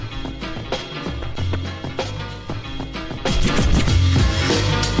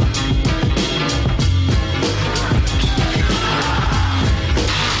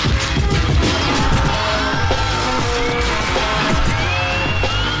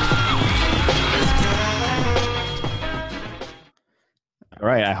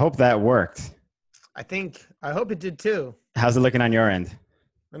right. I hope that worked. I hope it did too. How's it looking on your end?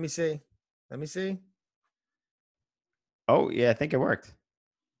 Let me see. Let me see. Oh, yeah, I think it worked.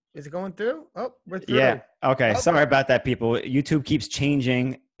 Is it going through? Oh, we're Yeah. through. Okay. Oh, Sorry about that, people. YouTube keeps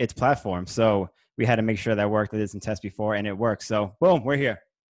changing its platform. So we had to make sure that worked. I did some tests before and it works. So boom, we're here.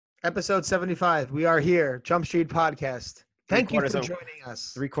 episode 75. We are here. Jump Street Podcast. Three Thank you quarters for of joining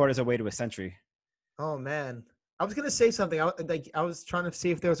us. 3/4 away to a century. Oh man. I was gonna say something. I was trying to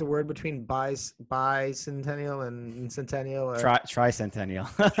see if there was a word between bicentennial and centennial or Tricentennial.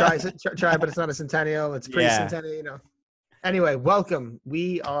 try, but it's not a centennial. It's Yeah. pre-centennial. Anyway, welcome.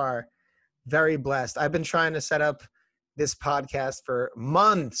 We are very blessed. I've been trying to set up this podcast for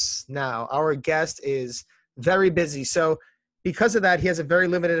months now. Our guest is very busy. So because of that, he has a very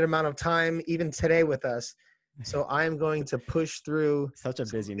limited amount of time, even today with us. So I am going to push through Such a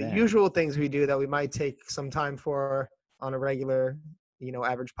busy the man. usual things we do that we might take some time for on a regular,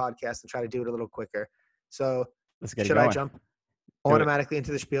 average podcast and try to do it a little quicker. So Let's get it should going. I jump Do it. automatically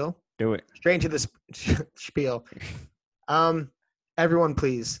into the spiel? Do it. Straight into the spiel. Everyone,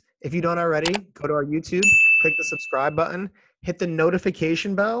 please, if you don't already, go to our YouTube, click the subscribe button, hit the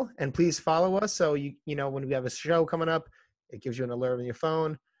notification bell, and please follow us. So when we have a show coming up, it gives you an alert on your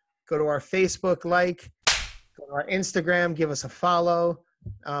phone. Go to our Facebook, go to our Instagram, give us a follow.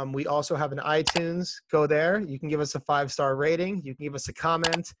 We also have an iTunes. Go there. You can give us a 5-star rating. You can give us a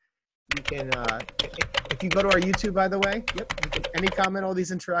comment. You can, if you go to our YouTube, by the way, any comment, all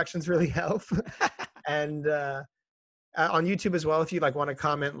these interactions really help. And on YouTube as well, if you want to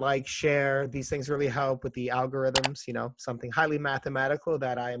comment, share, these things really help with the algorithms, something highly mathematical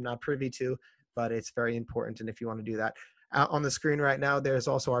that I am not privy to, but it's very important. And if you want to do that on the screen right now, there's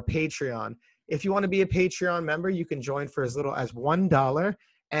also our Patreon. If you want to be a Patreon member, you can join for as little as $1.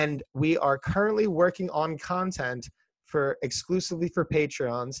 And we are currently working on content exclusively for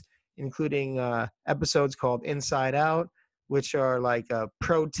Patreons, including episodes called Inside Out, which are like a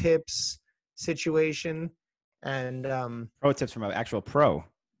pro tips situation. And Pro tips from an actual pro.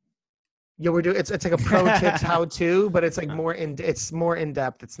 Yeah, we're doing it's like a pro tips how to, but it's more in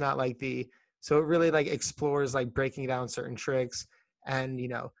depth. It's not like so it really explores breaking down certain tricks. And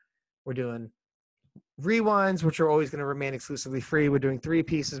we're doing rewinds, which are always going to remain exclusively free. We're doing 3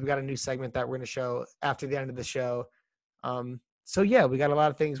 pieces. We got a new segment that we're going to show after the end of the show. So yeah, we got a lot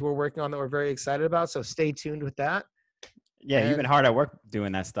of things we're working on that we're very excited about. So stay tuned with that. Yeah, you've been hard at work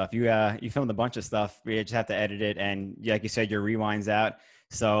doing that stuff. You filmed a bunch of stuff. We just have to edit it, and like you said, your rewinds out.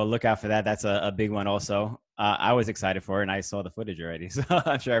 So look out for that. That's a big one also. I was excited for it, and I saw the footage already. So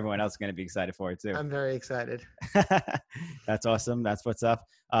I'm sure everyone else is going to be excited for it too. I'm very excited. That's awesome. That's what's up.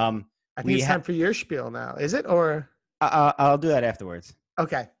 I think it's time for your spiel now. Is it? Or I'll do that afterwards.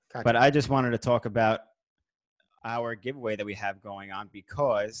 Okay. Gotcha. But I just wanted to talk about our giveaway that we have going on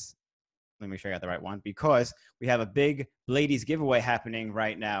because let me make sure I got the right one, because we have a big Bladies giveaway happening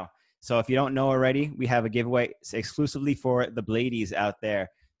right now. So if you don't know already, we have a giveaway exclusively for the Bladies out there.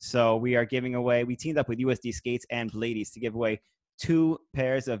 So we are giving away, we teamed up with USD Skates and Bladies to give away 2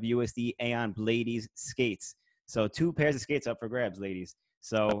 pairs of USD Aeon Bladies skates. So 2 pairs of skates up for grabs, ladies.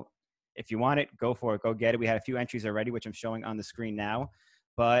 So if you want it, go for it. Go get it. We had a few entries already, which I'm showing on the screen now.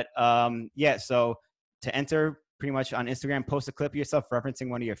 But yeah, so to enter, pretty much on Instagram, post a clip of yourself referencing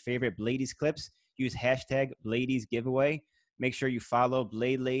one of your favorite Bladies clips. Use hashtag Bladies giveaway. Make sure you follow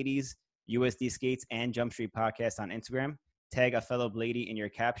Blade Ladies, USD Skates, and Jump Street Podcast on Instagram. Tag a fellow Bladie in your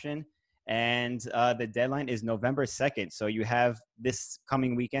caption. And the deadline is November 2nd. So you have this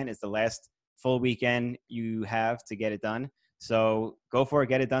coming weekend. It's the last full weekend you have to get it done. So go for it,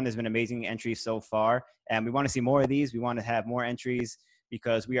 get it done. There's been amazing entries so far. And we want to see more of these. We want to have more entries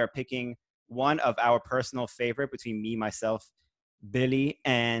because we are picking one of our personal favorite between me, myself, Billy,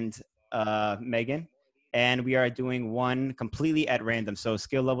 and Megan. And we are doing one completely at random. So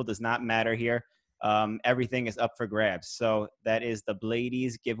skill level does not matter here. Everything is up for grabs. So that is the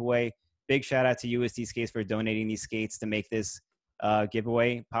Bladies giveaway. Big shout out to USD Skates for donating these skates to make this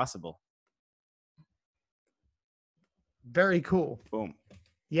giveaway possible. Very cool. Boom.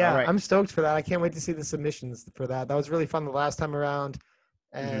 Yeah, right. I'm stoked for that. I can't wait to see the submissions for that. That was really fun the last time around.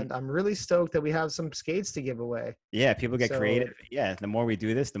 And I'm really stoked that we have some skates to give away. Yeah, people get creative. Yeah, the more we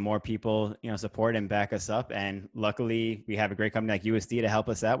do this, the more people, support and back us up. And luckily, we have a great company like USD to help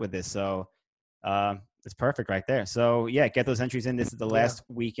us out with this. So it's perfect right there. So yeah, get those entries in. This is the last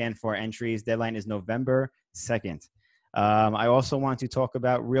weekend for entries. Deadline is November 2nd. I also want to talk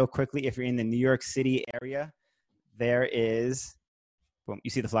about real quickly, if you're in the New York City area, there is, boom, you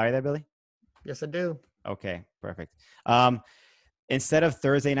see the flyer there, Billy? Yes, I do. Okay, perfect. instead of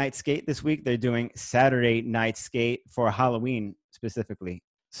Thursday night skate this week, they're doing Saturday night skate for Halloween specifically.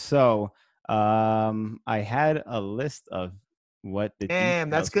 So I had a list of what the Damn,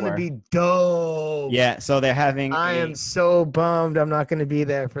 that's details gonna were. be dope. Yeah, so they're having I am a. so bummed I'm not gonna be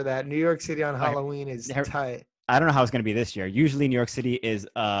there for that. New York City on Okay, Halloween is there- tight. I don't know how it's going to be this year. Usually, New York City is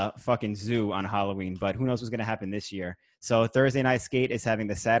a fucking zoo on Halloween, but who knows what's going to happen this year. So Thursday night skate is having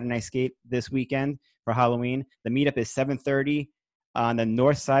the Saturday night skate this weekend for Halloween. The meetup is 7:30 on the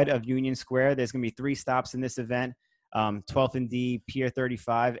north side of Union Square. There's going to be 3 stops in this event: 12th and D, Pier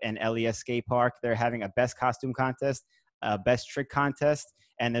 35, and LES Skate Park. They're having a best costume contest, a best trick contest,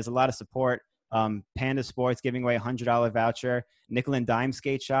 and there's a lot of support. Panda Sports giving away a $100 voucher. Nickel and Dime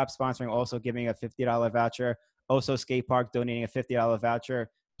Skate Shop sponsoring, also giving a $50 voucher. Oso Skate Park donating a $50 voucher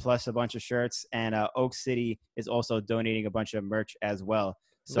plus a bunch of shirts, and Oak City is also donating a bunch of merch as well.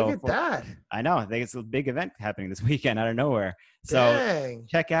 So Look at that. I know, I think it's a big event happening this weekend out of nowhere. So Dang.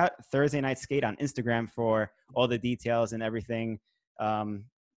 check out Thursday Night Skate on Instagram for all the details and everything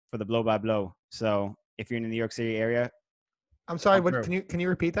for the Blow by Blow. So if you're in the New York City area, I'm sorry, I'm what through. can you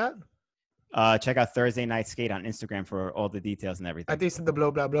repeat that? Check out Thursday Night Skate on Instagram for all the details and I everything. think you said the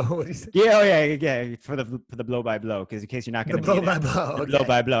blow blah blow. What did you say? Yeah, yeah, for the blow by blow, because in case you're not The going to be blow there, by blow. the Okay. blow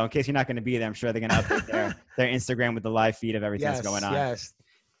by blow. In case you're not going to be there, I'm sure they're going to update their Instagram with the live feed of everything that's going on. Yes.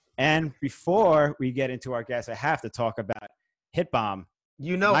 And before we get into our guests, I have to talk about Hit Bomb.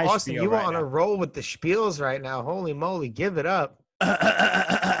 You know, My Austin, spiel you are right on now. a roll with the spiels right now. Holy moly, give it up.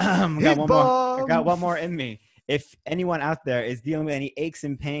 I Hit got Bomb. one more in me. If anyone out there is dealing with any aches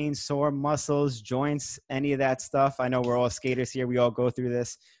and pains, sore muscles, joints, any of that stuff, I know we're all skaters here. We all go through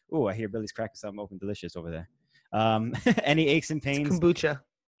this. Ooh, I hear Billy's cracking something open delicious over there. Any aches and It's pains? kombucha.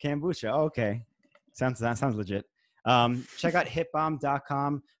 Kombucha. Oh, okay. Sounds legit. Check out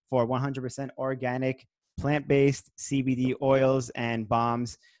hitbomb.com for 100% organic, plant-based CBD oils and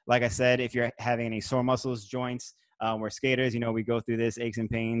bombs. Like I said, if you're having any sore muscles, joints, we're skaters, we go through this, aches and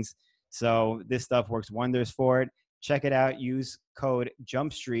pains. So this stuff works wonders for it. Check it out. Use code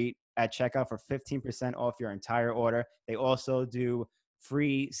JumpStreet at checkout for 15% off your entire order. They also do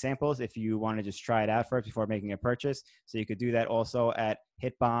free samples if you want to just try it out first before making a purchase. So you could do that also at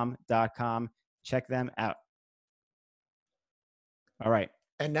hitbomb.com. Check them out. All right.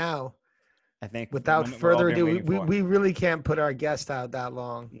 And now, I think without we're all further been ado, waiting for. we really can't put our guest out that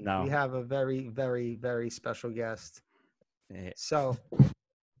long. No. We have a very, very, very special guest. Eh, So,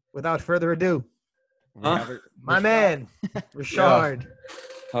 without further ado, we Huh? have it- my Rashad. man, Rashard.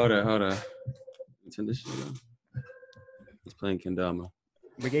 Hold on. Turn this shit on. It's playing Kendama.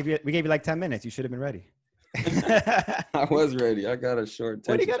 We gave you like 10 minutes. You should have been ready. I was ready. I got a short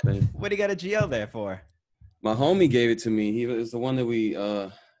What do attention you span. What do you got a GL there for? My homie gave it to me. He was the one that we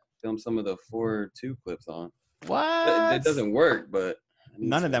filmed some of the 4-2 clips on. What? It doesn't work, but I need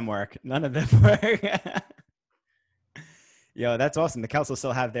None of some. them work. None of them work. Yo, that's awesome. The Council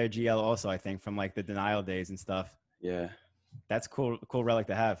still have their GL also, I think, from like the denial days and stuff. Yeah. That's cool relic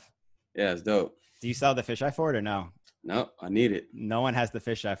to have. Yeah, it's dope. Do you sell the fisheye for it or no? No, I need it. No one has the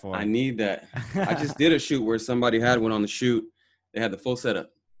fisheye for it. I need that. I just did a shoot where somebody had one on the shoot. They had the full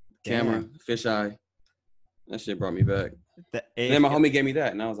setup. Camera, fisheye. That shit brought me back. And then my homie gave me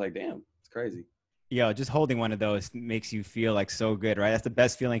that, and I was like, damn, it's crazy. Yo, just holding one of those makes you feel like so good, right? That's the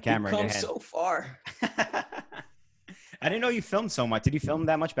best feeling camera in your Come hand. so far. I didn't know you filmed so much. Did you film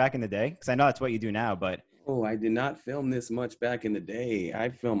that much back in the day? Because I know that's what you do now, but Oh, I did not film this much back in the day. I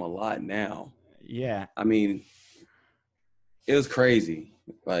film a lot now. yeah. I mean, it was crazy.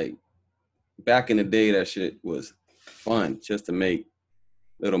 Like, back in the day, that shit was fun just to make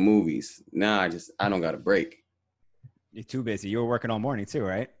little movies. Now I don't got a break. You're too busy. You were working all morning too,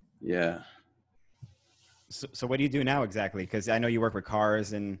 right? Yeah. So what do you do now exactly? Because I know you work with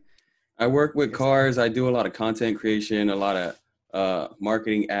cars and I work with cars. I do a lot of content creation, a lot of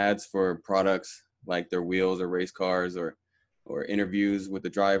marketing ads for products like their wheels or race cars or interviews with the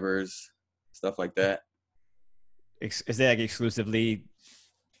drivers, stuff like that. is it like exclusively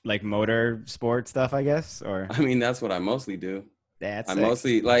like motor sport stuff, I guess? Or I mean, that's what I mostly do. that's I sick.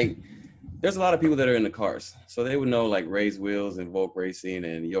 mostly like, there's a lot of people that are in the cars. So they would know like Ray's Wheels and Volk Racing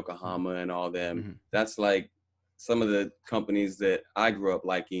and Yokohama and all them. Mhm. That's like some of the companies that I grew up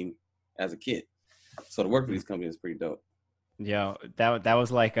liking as a kid. So to work for these companies is pretty dope. Yo, that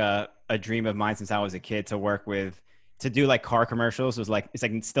was like a dream of mine since I was a kid to do like car commercials was like, it's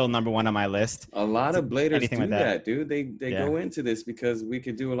like still number one on my list. A lot of bladers anything do like that. that, dude. They Yeah. go into this because we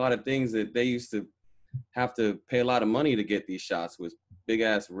could do a lot of things that they used to have to pay a lot of money to get these shots with big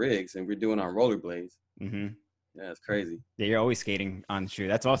ass rigs, and we're doing on rollerblades. Mm-hmm. Yeah, it's crazy. Yeah, you're always skating on shoe.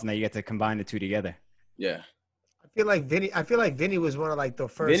 That's awesome that you get to combine the two together. Yeah. I feel like Vinny was one of like the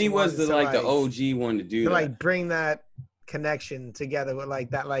first Vinny was ones the to like the like OG one to do to that. like bring that connection together with like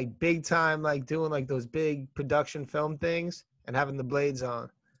that like big time like doing like those big production film things and having the blades on.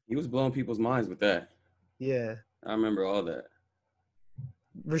 He was blowing people's minds with that. Yeah. I remember all that.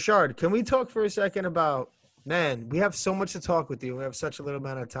 Rashard, can we talk for a second about, man, we have so much to talk with you. We have such a little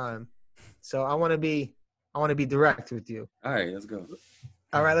amount of time. So I want to be direct with you. All right, let's go.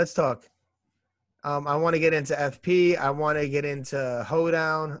 All right, let's talk. I want to get into FP. I want to get into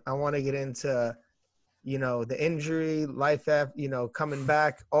Hoedown. I want to get into, you know, the injury, life after, you know, coming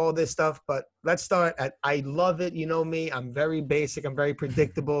back, all this stuff. But let's start at, I love it. You know me, I'm very basic. I'm very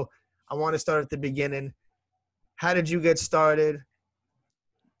predictable. I want to start at the beginning. How did you get started?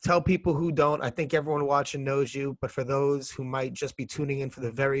 Tell people who don't. I think everyone watching knows you, but for those who might just be tuning in for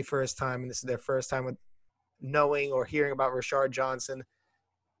the very first time, and this is their first time with knowing or hearing about Rashard Johnson,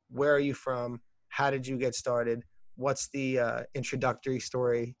 where are you from? How did you get started? What's the introductory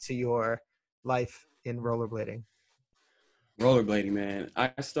story to your life in rollerblading? Rollerblading, man.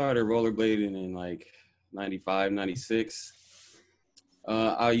 I started rollerblading in like 95, 96.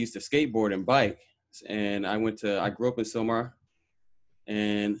 I used to skateboard and bike, and I grew up in Silmar.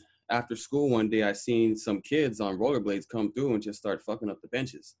 And after school one day, I seen some kids on rollerblades come through and just start fucking up the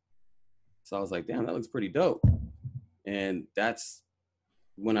benches. So I was like, damn, that looks pretty dope. And that's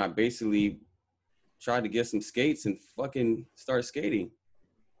when I basically tried to get some skates and fucking start skating.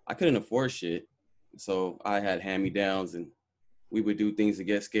 I couldn't afford shit. So I had hand-me-downs, and we would do things to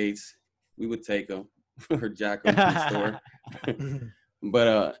get skates. We would take them or jack them to the store.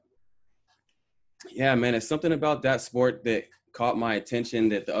 But yeah, man, it's something about that sport that caught my attention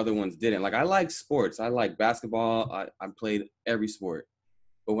that the other ones didn't. Like, I like sports. I like basketball. I played every sport.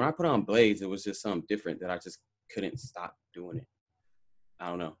 But when I put on blades, it was just something different that I just couldn't stop doing it. I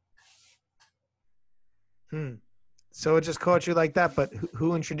don't know. So it just caught you like that, but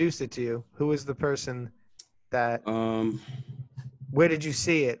who introduced it to you? Who was the person that where did you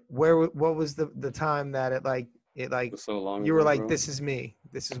see it? What was the time that it was so long you were ago, like, bro. this is me.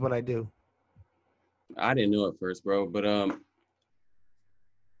 This is what I do. I didn't know at first, bro, but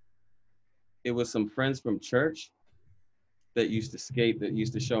it was some friends from church that used to skate, that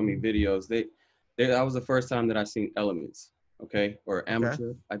used to show me videos. That was the first time that I seen Elements, okay? Or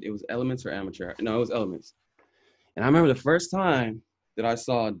amateur. Okay. It was Elements or amateur. No, it was Elements. And I remember the first time that I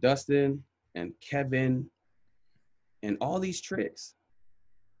saw Dustin and Kevin and all these tricks.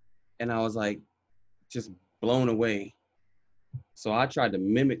 And I was like, just blown away. So I tried to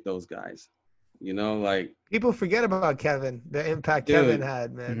mimic those guys, you know, like. People forget about Kevin, the impact Kevin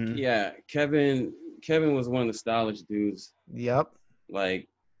had, man. Mm-hmm. Yeah, Kevin was one of the stylish dudes. Yep. Like,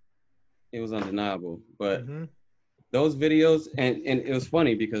 it was undeniable. But those videos, and it was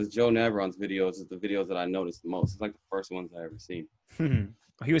funny because Joe Navron's videos is the videos that I noticed the most. It's like the first ones I ever seen.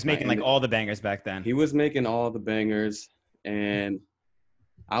 He was making like all the bangers back then. He was making all the bangers, and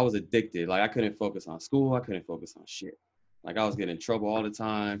I was addicted. Like, I couldn't focus on school. I couldn't focus on shit. Like, I was getting in trouble all the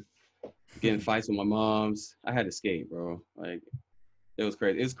time, getting fights with my moms. I had to skate, bro. Like, it was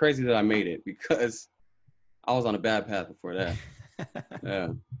crazy. It was crazy that I made it because I was on a bad path before that. Yeah.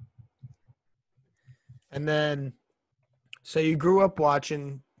 And then, so you grew up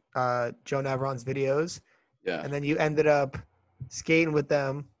watching Joe Navron's videos. Yeah. And then you ended up skating with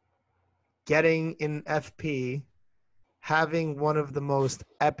them, getting in FP, having one of the most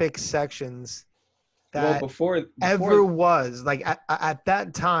epic sections that before ever was. Like at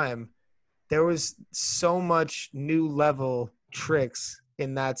that time, there was so much new level tricks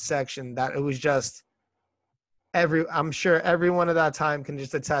in that section that it was just I'm sure everyone at that time can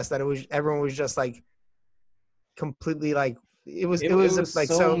just attest that everyone was just like completely like it was like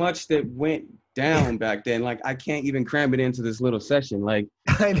so much that went down back then. Like, I can't even cram it into this little session. Like,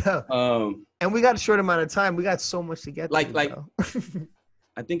 I know. And we got a short amount of time. We got so much to get like to,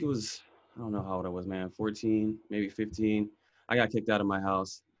 I think it was, I don't know how old I was, man, 14, maybe 15. I got kicked out of my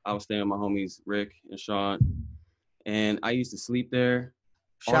house. I was staying with my homies Rick and Sean, and I used to sleep there.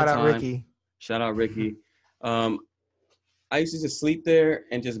 Shout out Ricky. Shout out Ricky. I used to just sleep there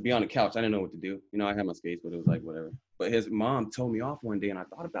and just be on the couch. I didn't know what to do. You know, I had my skates, but it was like whatever. But his mom told me off one day, and I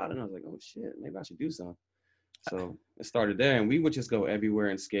thought about it, and I was like, oh shit, maybe I should do something. So it started there, and we would just go everywhere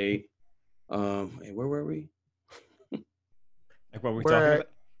and skate. Hey, where were we? Like, what were we talking about?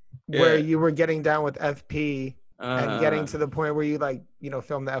 Where you were getting down with FP and getting to the point where you like, you know,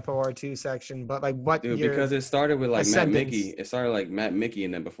 filmed the FOR2 section, but like what? Dude, because it started with like ascendance. Matt Mickey. It started like Matt Mickey,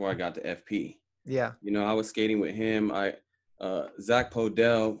 and then before I got to FP. Yeah. You know, I was skating with him. Zach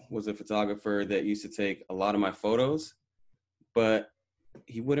Podell was a photographer that used to take a lot of my photos, but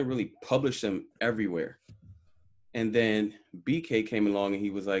he wouldn't really publish them everywhere. And then BK came along and he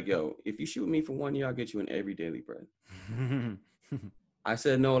was like, yo, if you shoot me for 1 year, I'll get you an every daily bread. I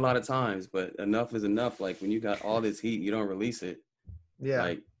said no a lot of times, but enough is enough. Like when you got all this heat, you don't release it. Yeah.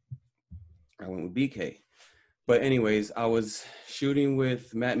 Like I went with BK. But anyways, I was shooting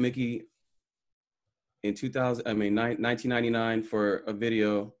with Matt Mickey in 1999 for a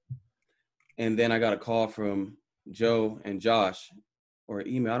video. And then I got a call from Joe and Josh or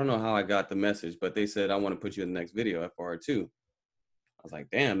email. I don't know how I got the message, but they said, I want to put you in the next video, FR2. I was like,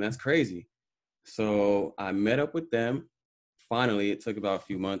 damn, that's crazy. So I met up with them. Finally, it took about a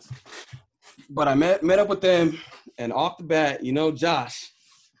few months. But I met up with them, and off the bat, you know, Josh,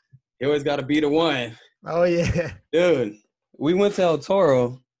 he always got to be the one. Oh, yeah. Dude, we went to El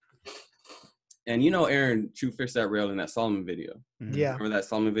Toro, and you know Aaron True Fish That Rail in that Solomon video. Yeah. Remember that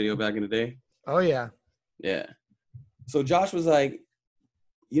Solomon video back in the day? Oh, yeah. Yeah. So Josh was like,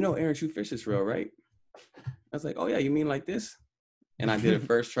 you know Aaron True Fish This Rail, right? I was like, oh, yeah, you mean like this? And I did it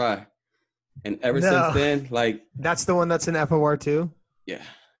first try. And ever since then, like. That's the one that's in FOR too? Yeah.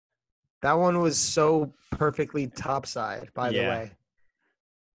 That one was so perfectly topside, by the way.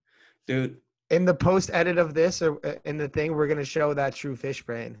 Dude. In the post edit of this, or in the thing, we're going to show that true fish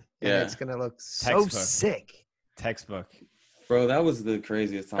brain. And it's going to look so sick. Textbook. Bro, that was the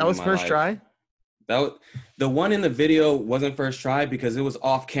craziest time. That was first try? That was, the one in the video wasn't first try because it was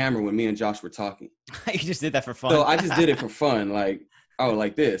off camera when me and Josh were talking. You just did that for fun. So I just did it for fun. Like, oh,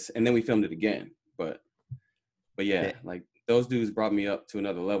 like this. And then we filmed it again. But yeah, like those dudes brought me up to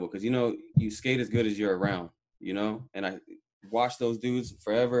another level. Cause you know, you skate as good as you're around, you know? And I watched those dudes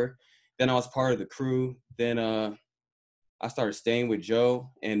forever. Then I was part of the crew. Then I started staying with Joe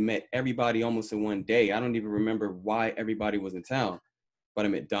and met everybody almost in one day. I don't even remember why everybody was in town. But I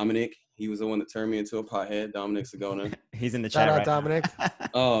met Dominic. He was the one that turned me into a pothead, Dominic Sagona. He's in the chat. Shout out right Dominic.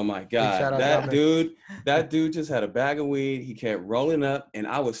 Oh my God. That dude just had a bag of weed. He kept rolling up, and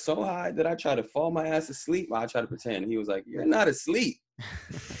I was so high that I tried to fall my ass asleep while I tried to pretend. He was like, you're not asleep.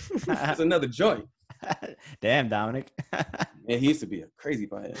 It's another joint. Damn, Dominic. And he used to be a crazy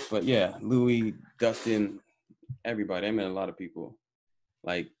pothead. But yeah, Louis, Dustin, everybody. I met a lot of people,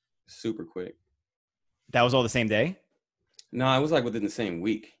 like super quick. That was all the same day? No, it was like within the same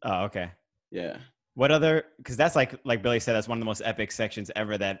week. Oh, okay. Yeah. What other, because that's like Billy said, that's one of the most epic sections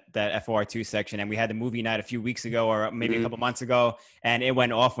ever, that FOR2 section. And we had the movie night a few weeks ago, or maybe a couple months ago, and it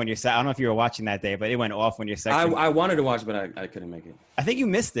went off when I don't know if you were watching that day, but it went off when your section. I wanted to watch, but I couldn't make it. I think you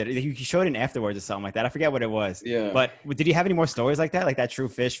missed it. You showed it afterwards or something like that. I forget what it was. Yeah. But did you have any more stories like that True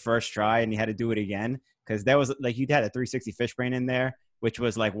Fish first try and you had to do it again? Because there was, like, you had a 360 fish brain in there, which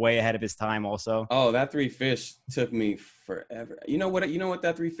was like way ahead of his time also. Oh, that 3 fish took me forever. You know what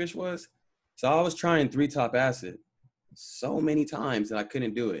that 3 fish was? So I was trying 3 top acid so many times that I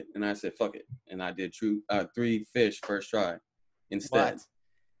couldn't do it. And I said, fuck it. And I did 3 fish first try instead. What?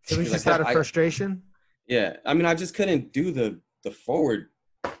 So we just out of frustration? Yeah. I mean, I just couldn't do the forward.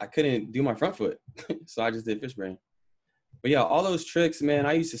 I couldn't do my front foot. So I just did fish brain. But yeah, all those tricks, man,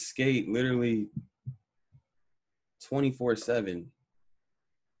 I used to skate literally 24/7.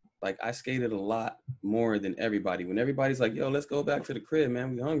 Like, I skated a lot more than everybody. When everybody's like, yo, let's go back to the crib,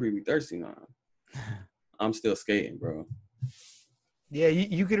 man. We hungry. We thirsty now. I'm still skating, bro. Yeah,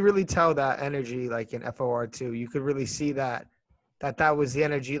 you could really tell that energy, like, in FOR2. You could really see that was the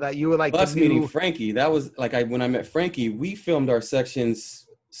energy. That you were like Plus meeting Frankie. That was, like, when I met Frankie, we filmed our sections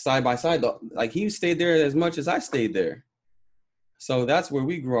side by side. Like, he stayed there as much as I stayed there. So that's where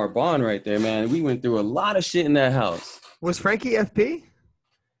we grew our bond right there, man. We went through a lot of shit in that house. Was Frankie FP?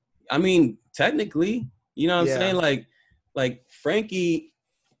 I mean, technically, you know what I'm saying? Like Frankie,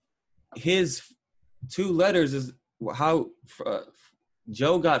 his 2 letters is how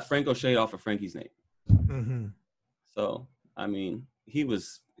Joe got Franco Shade off of Frankie's name. Mm-hmm. So, I mean, he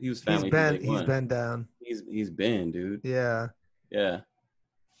was family. He's been down. He's been, dude. Yeah. Yeah.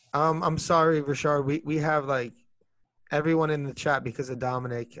 I'm sorry, Rashard. We have like everyone in the chat because of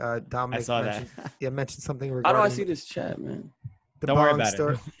Dominic. Dominic I saw mentioned, that. Mentioned something How regarding. do I see this chat, man? Don't worry about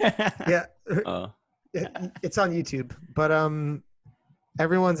story. it. Yeah. It's on YouTube. But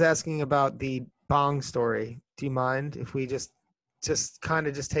everyone's asking about the bong story. Do you mind if we just kind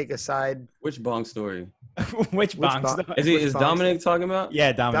of take a side? Which bong story? Which bong story? Is Dominic talking about?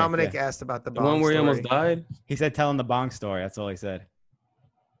 Yeah, Dominic. Asked about the The bong one where story. he almost died? He said tell him the bong story. That's all he said.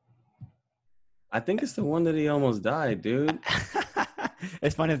 I think it's the one that he almost died, dude.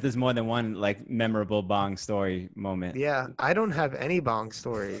 It's funny if there's more than one like memorable bong story moment. Yeah, I don't have any bong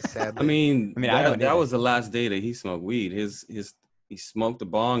stories, sadly. I mean that was the last day that he smoked weed. He smoked the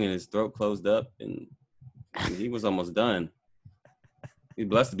bong and his throat closed up and he was almost done. He's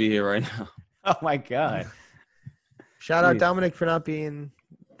blessed to be here right now. Oh my God. Shout out Jeez. Dominic for being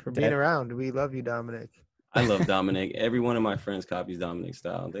Dead. around. We love you, Dominic. I love Dominic. Every one of my friends copies Dominic's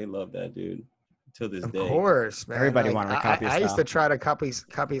style. They love that dude to this Of day. course, man. Everybody Like, wanted to copy his I used style. to try to copy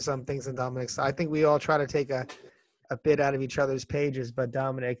some things in Dominic's. I think we all try to take a bit out of each other's pages, but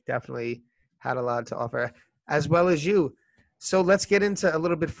Dominic definitely had a lot to offer, as well as you. So let's get into a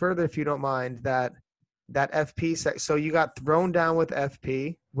little bit further, if you don't mind, that FP so you got thrown down with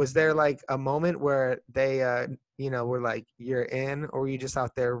FP. Was there like a moment where they were like, you're in, or were you just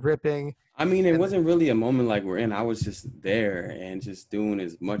out there ripping? I mean, it wasn't really a moment like we're in. I was just there and just doing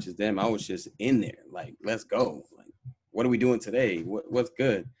as much as them. I was just in there, like, let's go. Like, what are we doing today? What's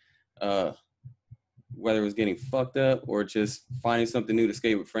good? Whether it was getting fucked up or just finding something new to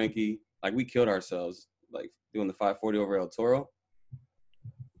skate with Frankie. Like, we killed ourselves, like, doing the 540 over El Toro.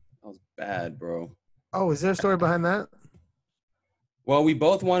 That was bad, bro. Oh, is there a story behind that? Well, we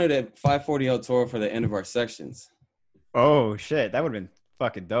both wanted a 540 El Toro for the end of our sections. Oh shit, that would have been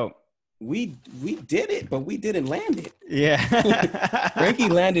fucking dope. We did it, but we didn't land it. Yeah. Frankie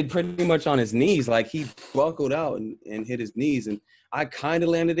landed pretty much on his knees. Like, he buckled out and hit his knees. And I kind of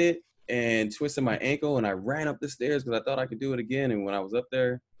landed it and twisted my ankle. And I ran up the stairs because I thought I could do it again. And when I was up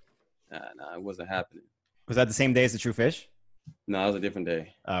there, nah, it wasn't happening. Was that the same day as the True Fish? No, it was a different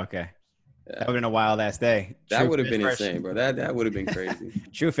day. Oh, okay. Yeah. That would have been a wild ass day. That True would have Fish been first- insane, bro. That would have been crazy.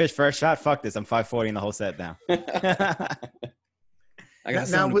 True Fish first shot. Fuck this. I'm 540 in the whole set now. I got Now,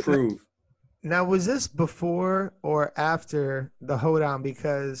 something to prove. Now, was this before or after the hoedown?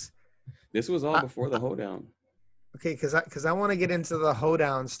 Because This was all before the hoedown. okay, because I want to get into the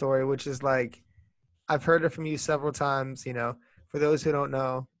hoedown story, which is like, I've heard it from you several times. You know, for those who don't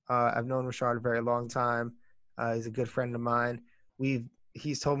know, I've known Rashard a very long time. He's a good friend of mine.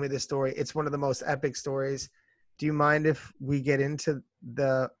 He's told me this story. It's one of the most epic stories. Do you mind if we get into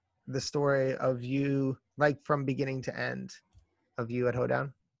the story of you, like from beginning to end, of you at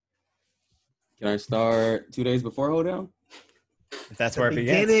hoedown? Can I start 2 days before hoedown? If that's where it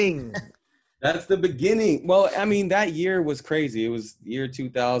begins. Beginning. That's the beginning. Well, I mean, that year was crazy. It was year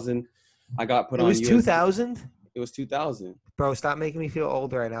 2000. I got put It on was USD. 2000. It was 2000. Bro, stop making me feel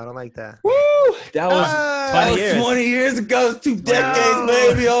old right now. I don't like that. Woo! That was, Ah, 20 that was years. 20 years ago. It's 2 decades, Wow.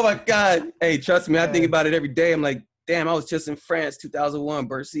 baby. Oh, my God. Hey, trust me. I think Yeah. about it every day. I'm like, damn, I was just in France, 2001,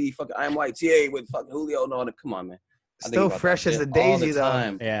 Bercy, fucking IMYTA with fucking Julio and all that. Come on, man. I think Still about that fresh as shit a all the daisy, though.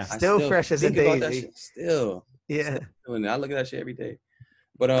 time. Yeah. I Still fresh as a think about that daisy. shit Still. Yeah. Doing that. I look at that shit every day.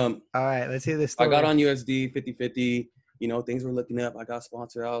 But All right, let's hear this I story. got on USD 50-50. You know, things were looking up. I got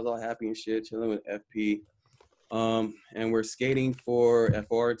sponsored. I was all happy and shit, chilling with FP. And we're skating for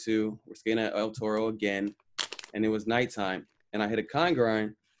FR2. We're skating at El Toro again. And it was nighttime. And I hit a con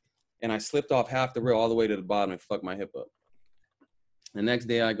grind. And I slipped off half the rail all the way to the bottom and fucked my hip up. The next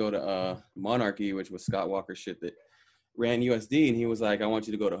day I go to Monarchy, which was Scott Walker's shit that ran USD. And he was like, I want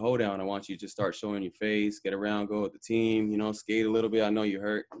you to go to hoedown. I want you to start showing your face, get around, go with the team, you know, skate a little bit. I know you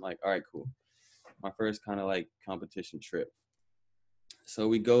hurt. I'm like, all right, cool. My first kind of like competition trip. So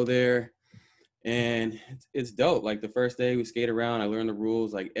we go there and it's dope. Like the first day we skate around, I learned the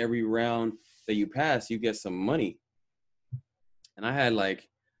rules. Like every round that you pass, you get some money. And I had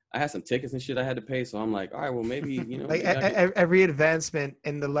some tickets and shit I had to pay. So I'm like, all right, well, maybe, you know. Like maybe I could- every advancement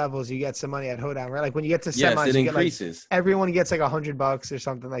in the levels, you get some money at hoedown, right? Like when you get to semis, yes, it you get like increases. everyone gets like $100 or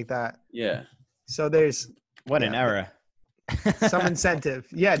something like that. Yeah. So there's What an Yeah. era. some incentive.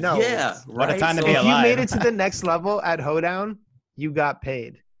 Yeah, no. Yeah. What a right? time to So be If you alive. made it to the next level at hoedown, you got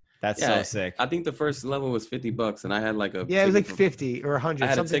paid. That's Yeah, so sick. I think the first level was $50 and I had like a Yeah, it was like ticket 50 or 100. I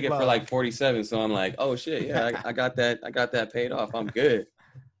had a something ticket low. for like 47, so I'm like, oh shit, yeah, I got that paid off. I'm good.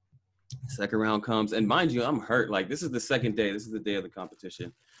 Second round comes, and mind you, I'm hurt. Like this is the second day. This is the day of the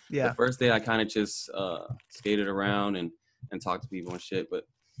competition. Yeah. The first day I kind of just skated around and talked to people and shit. But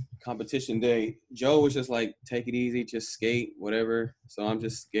competition day, Joe was just like, take it easy, just skate, whatever. So I'm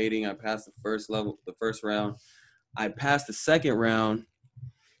just skating. I passed the first round. I passed the second round,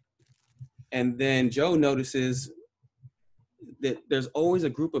 and then Joe notices that there's always a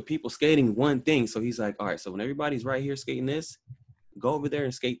group of people skating one thing. So he's like, all right, so when everybody's right here skating this, go over there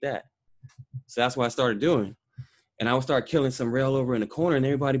and skate that. So that's what I started doing. And I would start killing some rail over in the corner and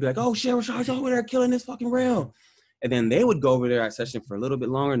everybody be like, oh shit, Rashard's over there killing this fucking rail. And then they would go over there at session for a little bit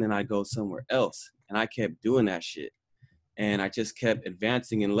longer and then I'd go somewhere else. And I kept doing that shit. And I just kept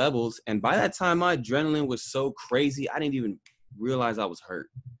advancing in levels. And by that time, my adrenaline was so crazy, I didn't even realize I was hurt.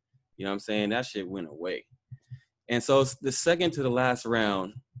 You know what I'm saying? That shit went away. And so the second to the last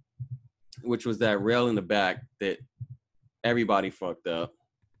round, which was that rail in the back that everybody fucked up.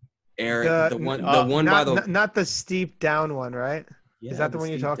 Eric, the one by the not the steep down one, right? yeah, is that the one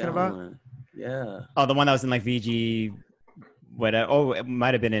you're steep talking down about? one. Yeah. Oh, the one that was in like VG, whatever. Oh, it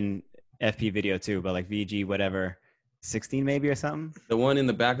might have been in FP video too, but like VG whatever, 16 maybe or something. The one in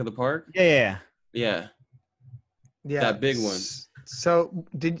the back of the park? Yeah. Yeah. Yeah. That big one. So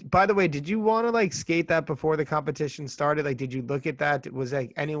by the way, did you want to like skate that before the competition started? Like, did you look at that? Was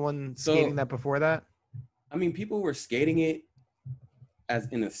like anyone skating that before that? I mean, people were skating it as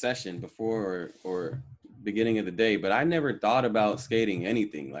in a session before or beginning of the day, but I never thought about skating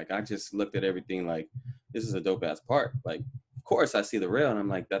anything. Like, I just looked at everything like, this is a dope ass park. Like, of course I see the rail and I'm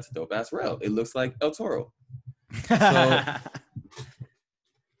like, that's a dope ass rail. It looks like El Toro. So I'm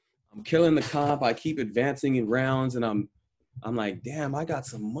killing the comp. I keep advancing in rounds and I'm like, damn, I got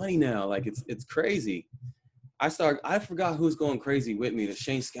some money now. Like, it's crazy. I forgot who's going crazy with me. The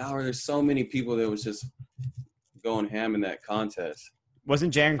Shane Scour. There's so many people that was just going ham in that contest.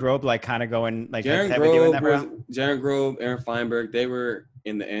 Wasn't Jaron Grobe like kind of going like Jaron head with you in that Grove, round? Jaron Grove, Aaron Feinberg, they were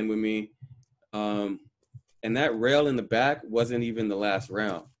in the end with me. And that rail in the back wasn't even the last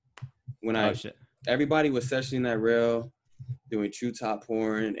round. When everybody was sessioning that rail, doing true top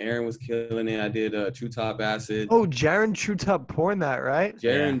porn. Aaron was killing it. I did true top acid. Oh, Jaron True Top porn that, right?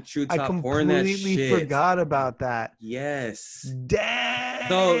 Jaron True Top porn that shit. I completely forgot about that. Yes. Damn.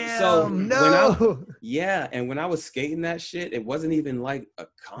 So no. And when I was skating that shit, it wasn't even like a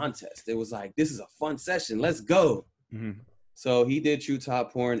contest. It was like, this is a fun session. Let's go. Mm-hmm. So he did true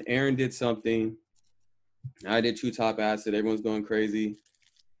top porn. Aaron did something. I did true top acid. Everyone's going crazy.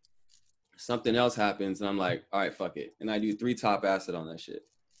 Something else happens, and I'm like, all right, fuck it. And I do 3 top acid on that shit.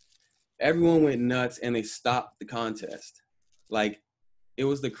 Everyone went nuts, and they stopped the contest. Like, it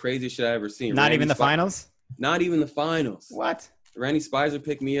was the craziest shit I ever seen. Not even the finals? Not even the finals. What? Randy Spicer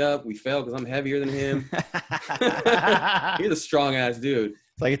picked me up. We fell because I'm heavier than him. He's a strong-ass dude.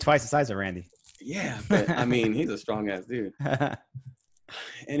 It's like twice the size of Randy. Yeah, but, I mean, he's a strong-ass dude.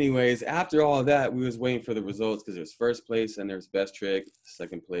 Anyways, after all of that, we was waiting for the results because there's first place and there's best trick,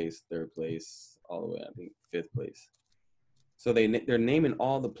 second place, third place, all the way, I think, 5th place. So they're naming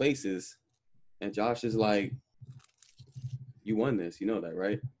all the places, and Josh is like, you won this. You know that,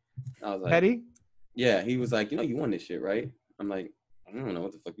 right? I was like, Petty? Yeah, he was like, you won this shit, right? I'm like, I don't know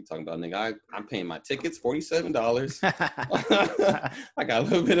what the fuck you talking about, nigga. I'm paying my tickets, $47. I got a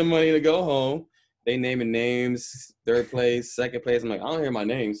little bit of money to go home. They naming names, 3rd place, 2nd place. I'm like, I don't hear my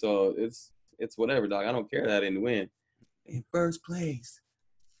name, so it's whatever, dog. I don't care that I didn't win. In 1st place,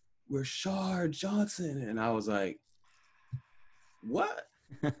 Rashard Johnson. And I was like, what?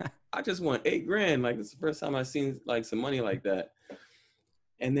 I just won $8,000. Like, it's the first time I've seen like some money like that.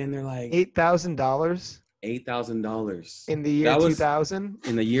 And then they're like $8,000? $8,000. In the year 2000?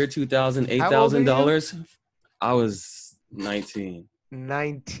 In the year 2000, $8,000. I was 19.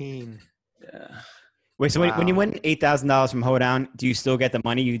 19. Yeah. Wait, so when you win $8,000 from Hoedown, do you still get the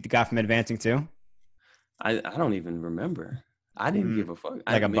money you got from advancing too? I don't even remember. I didn't give a fuck.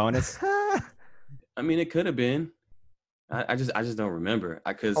 Like a bonus? I mean, it could have been. I just don't remember.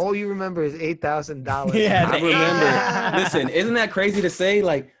 Cause all you remember is $8,000. Yeah, I remember. Listen, isn't that crazy to say?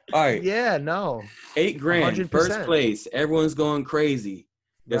 Like, all right. Yeah, no. $8,000, 100%. first place. Everyone's going crazy.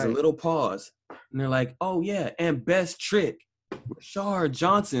 There's Right. a little pause, and they're like, "Oh yeah, and best trick, Rashard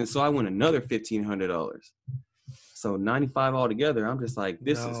Johnson." So I win another $1,500. So 95 altogether. I'm just like,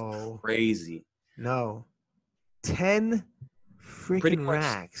 this is crazy. No, 10 freaking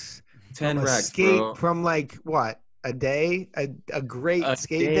racks. 10 from racks, skate bro. From like what? A day? A great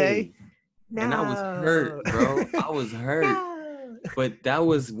skate day? No. And I was hurt, bro. I was hurt. No. But that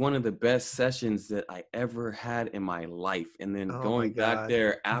was one of the best sessions that I ever had in my life. And then going back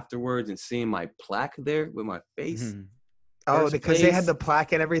there afterwards and seeing my plaque there with my face. Mm-hmm. Oh, because they had the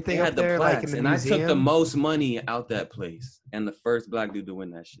plaque and everything up there, like in the museum? I took the most money out that place. And the first black dude to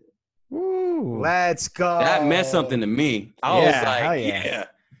win that shit. Woo. Let's go. That meant something to me. I was like, yeah.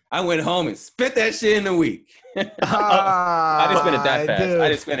 I went home and spit that shit in a week. I didn't spend it that fast. Dude. I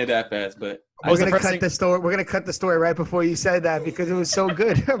didn't spend it that fast, but we're gonna cut the story. We're gonna cut the story right before you said that because it was so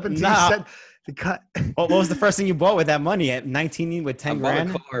good. Up until you said the cut. What was the first thing you bought with that money at 19 with 10 grand?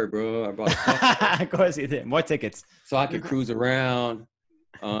 I bought a car, bro. I bought a car. Of course you did. More tickets. So I could cruise around.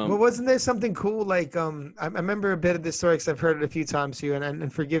 Well, wasn't there something cool? Like, I remember a bit of this story because I've heard it a few times too.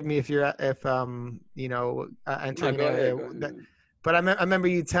 And forgive me if entering. No, go ahead. But I remember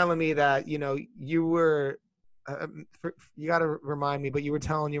you telling me that you were. You got to remind me, but you were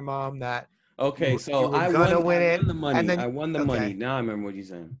telling your mom that. Okay, so I won the money. And then, I won the money. Now I remember what you're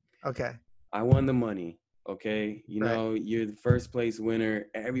saying. Okay. I won the money. Okay, know, you're the first place winner.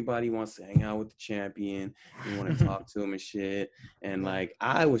 Everybody wants to hang out with the champion. You want to talk to him and shit. And like,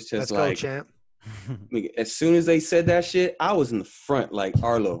 I was just Let's go, champ. As soon as they said that shit, I was in the front like,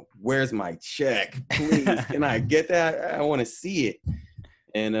 Arlo, where's my check? Please, can I get that? I want to see it.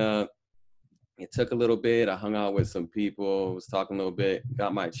 And it took a little bit. I hung out with some people, was talking a little bit,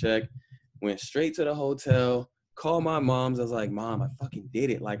 got my check, went straight to the hotel, called my mom's. I was like, Mom, I fucking did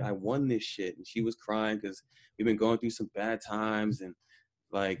it. Like, I won this shit. And she was crying because we've been going through some bad times. And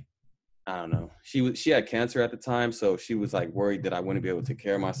like, I don't know. She had cancer at the time. So she was like worried that I wouldn't be able to take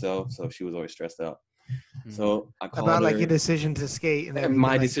care of myself. So she was always stressed out. So I called about her. like your decision to skate and everything. My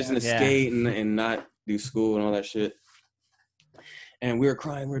like decision that. to skate and not do school and all that shit. And we were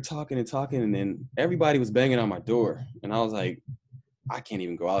crying, we were talking, and then everybody was banging on my door. And I was like, I can't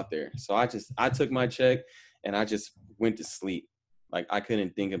even go out there. So I took my check and I just went to sleep. Like I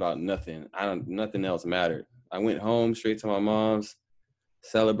couldn't think about nothing. Nothing else mattered. I went home straight to my mom's,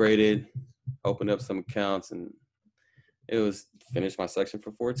 celebrated, opened up some accounts, and it was finished my section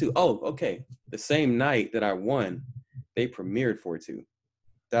for 4-2. Oh, okay. The same night that I won, they premiered 4-2.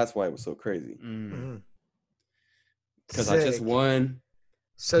 That's why it was so crazy. Because I just won.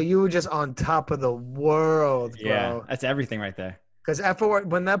 So you were just on top of the world, bro. Yeah, that's everything right there. Because after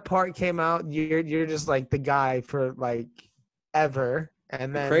when that part came out, you're just like the guy for like ever.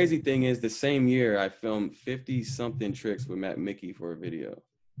 And then the crazy thing is, the same year I filmed 50-something tricks with Matt Mickey for a video.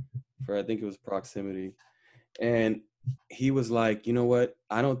 I think it was Proximity. And he was like, you know what?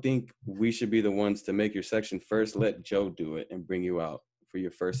 I don't think we should be the ones to make your section first. Let Joe do it and bring you out for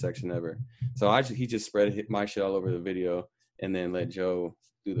your first section ever. So he just spread my shit all over the video and then let Joe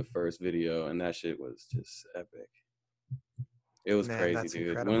do the first video. And that shit was just epic. It was crazy, dude.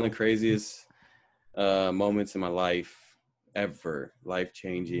 Incredible. One of the craziest moments in my life ever.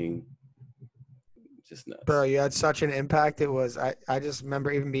 Life-changing. Just nuts. Bro, you had such an impact. It was, I just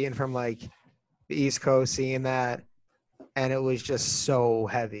remember even being from like the East Coast, seeing that, and it was just so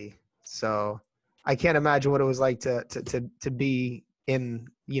heavy. So I can't imagine what it was like to be in,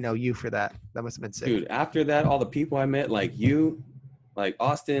 you for that. That must have been sick. Dude, after that, all the people I met, like you, like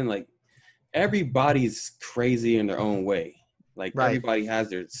Austin, like everybody's crazy in their own way. Like everybody has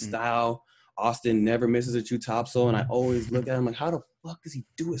their style. Austin never misses a two topsoul, and I always look at him like, how the fuck does he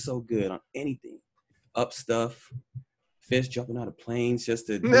do it so good on anything? Up stuff, fish jumping out of planes just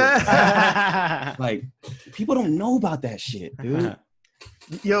to do it. Like, people don't know about that shit, dude.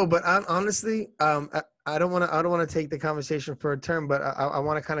 Yo, but honestly, I don't want to take the conversation for a turn, but I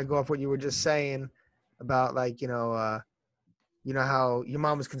want to kind of go off what you were just saying about like, how your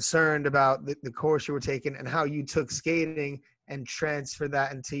mom was concerned about the course you were taking and how you took skating and transferred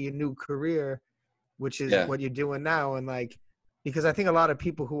that into your new career, which is what you're doing now. And like, because I think a lot of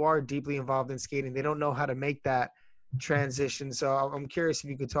people who are deeply involved in skating, they don't know how to make that transition. So I'm curious if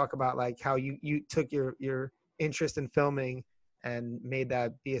you could talk about like how you took your interest in filming and made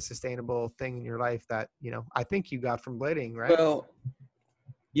that be a sustainable thing in your life that, I think you got from blading, right? Well,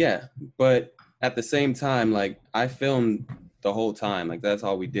 yeah, but at the same time, like I filmed the whole time, like that's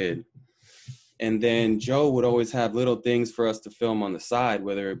all we did. And then Joe would always have little things for us to film on the side,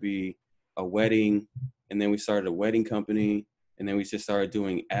 whether it be a wedding, and then we started a wedding company, and then we just started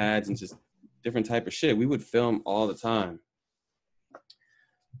doing ads and just different type of shit. We would film all the time.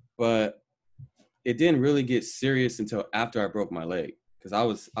 But it didn't really get serious until after I broke my leg, because I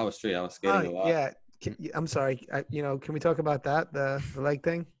was straight. I was skating a lot. Yeah, I'm sorry. Can we talk about that, the leg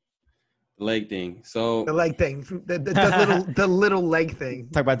thing? The leg thing. So the leg thing, the little leg thing.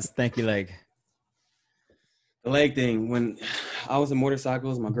 Talk about this stanky leg. The leg thing. When I was in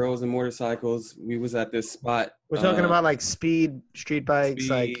motorcycles, my girl was in motorcycles. We was at this spot. We're talking about like street bikes,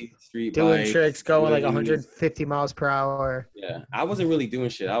 street doing bikes, tricks, going like 150 miles per hour. Yeah, I wasn't really doing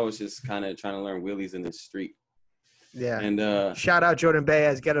shit. I was just kind of trying to learn wheelies in the street. Yeah. And shout out Jordan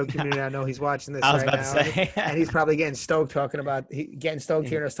Baez, Ghetto Community. I know he's watching this right now. To say. And he's probably getting stoked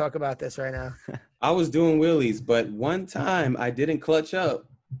hearing us talk about this right now. I was doing wheelies, but one time I didn't clutch up.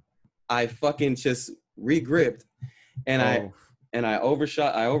 I fucking just re-gripped, and I over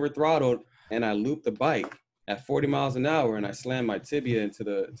throttled, and I looped the bike at 40 miles an hour, and I slammed my tibia into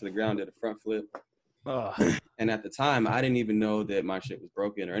the ground at a front flip. And at the time, I didn't even know that my shit was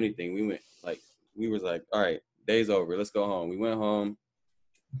broken or anything. We was like, all right, day's over. Let's go home. We went home,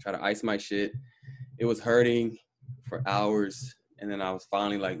 tried to ice my shit. It was hurting for hours, and then I was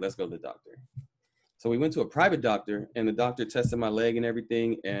finally like, let's go to the doctor. So we went to a private doctor, and the doctor tested my leg and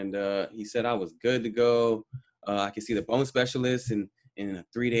everything, and he said I was good to go. I could see the bone specialist in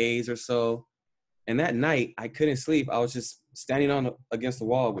 3 days or so. And that night, I couldn't sleep. I was just standing against the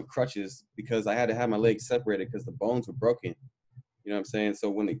wall with crutches because I had to have my legs separated because the bones were broken. You know what I'm saying? So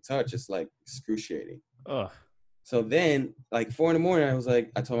when they touch, it's like excruciating. Ugh. So then, like 4 a.m, I was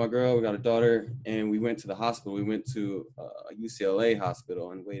like, I told my girl we got a daughter, and we went to the hospital. We went to a UCLA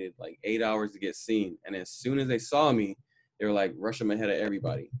hospital and waited like 8 hours to get seen. And as soon as they saw me, they were like, rush them ahead of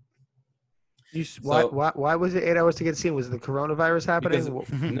everybody. Why was it 8 hours to get seen? Was the coronavirus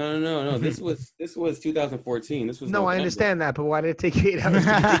happening? No. This was 2014. This was No, November. I understand that, but why did it take 8 hours?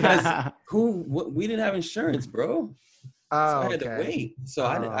 To Because we didn't have insurance, bro. So I had to wait. So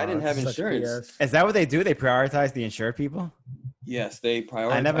I didn't have insurance. Is that what they do? They prioritize the insured people? Yes, they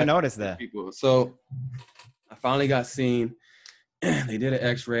prioritize. I never noticed that. People. So I finally got seen. They did an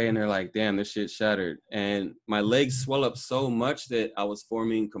X-ray, and they're like, "Damn, this shit shattered." And my legs swell up so much that I was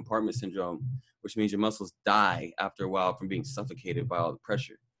forming compartment syndrome, which means your muscles die after a while from being suffocated by all the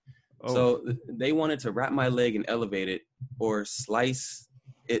pressure. Oh. So they wanted to wrap my leg and elevate it, or slice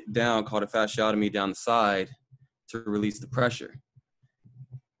it down, called a fasciotomy down the side, to release the pressure.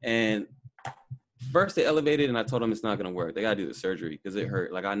 And first they elevated, and I told them it's not going to work. They got to do the surgery because it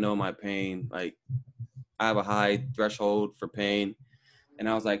hurt. Like, I know my pain. Like, I have a high threshold for pain. And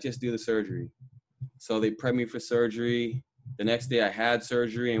I was like, just do the surgery. So they prepped me for surgery. The next day I had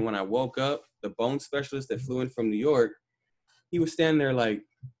surgery. And when I woke up, the bone specialist that flew in from New York, he was standing there like,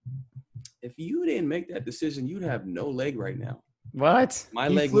 if you didn't make that decision, you'd have no leg right now. What? My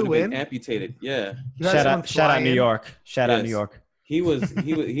leg would have been amputated. Yeah. Shout out New York. Shout out New York. He was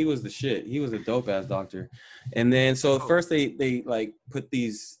the shit. He was a dope ass doctor. And then so first they like put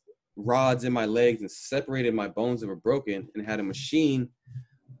these rods in my legs and separated my bones that were broken, and had a machine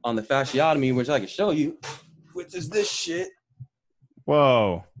on the fasciotomy, which I can show you, which is this shit.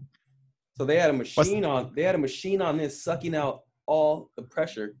 Whoa. So they had a machine on this, sucking out all the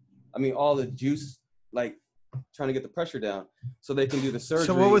pressure. I mean, all the juice, like trying to get the pressure down so they can do the surgery.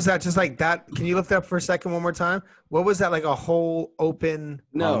 So what was that? Just like that? Can you lift it up for a second one more time? What was that? Like a whole open?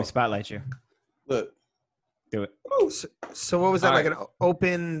 No. Let me spotlight you. Look. Do it. So what was that? Like an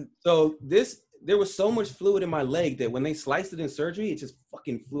open? So there was so much fluid in my leg that when they sliced it in surgery, it just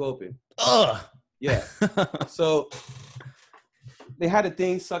fucking flew open. Ugh. Yeah. So they had a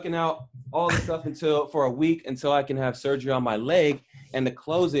thing sucking out all the stuff for a week until I can have surgery on my leg. And to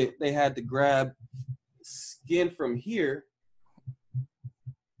close it, they had to grab skin from here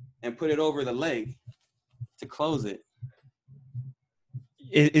and put it over the leg to close it.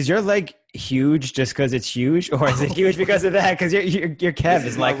 Is your leg huge just because it's huge, or is it huge because of that? Because your Kev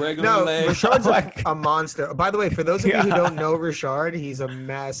is like regular leg. Richard's a monster. By the way, for those of you who don't know Richard, he's a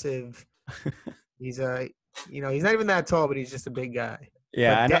massive. He's not even that tall, but he's just a big guy.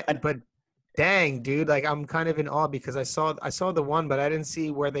 Yeah, but dang, dude, like I'm kind of in awe because I saw the one, but I didn't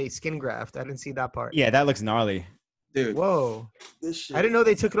see where they skin graft. I didn't see that part. Yeah, that looks gnarly, dude. Whoa, this shit. I didn't know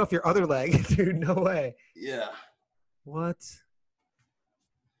they took it off your other leg, dude. No way. Yeah. What?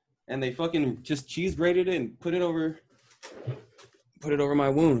 And they fucking just cheese grated it and put it over my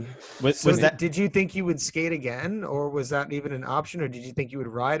wound. Did you think you would skate again, or was that even an option, or did you think you would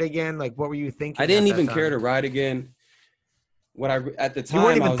ride again? Like, what were you thinking? I didn't even care to ride again. At the time, you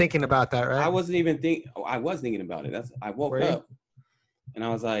weren't even thinking about that, right? I wasn't even thinking. I was thinking about it. I woke up, and I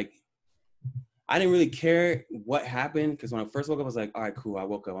was like, I didn't really care what happened, because when I first woke up, I was like, all right, cool. I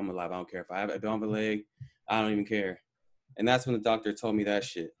woke up. I'm alive. I don't care if I don't have a leg. I don't even care. And that's when the doctor told me that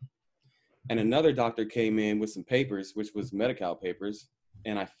shit. And another doctor came in with some papers, which was Medi-Cal papers,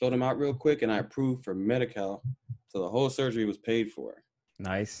 and I filled them out real quick, and I approved for Medi-Cal, so the whole surgery was paid for.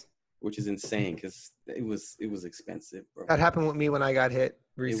 Nice. Which is insane because it was expensive, bro. That happened with me when I got hit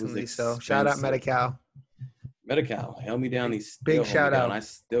recently. So shout out Medi-Cal. Medi-Cal held me down. Big shout out. I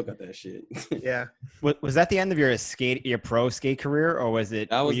still got that shit. Yeah. Was that the end of your pro skate career, or was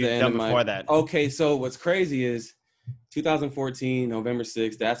it? That was the end of before that? Okay, so what's crazy is 2014, November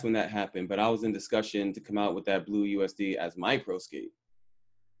 6th, that's when that happened. But I was in discussion to come out with that Blue USD as my pro skate.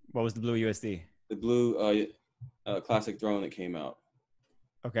 What was the Blue USD? The Blue classic throne that came out.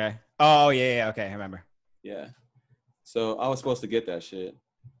 Okay. Oh, yeah. Okay, I remember. Yeah. So I was supposed to get that shit,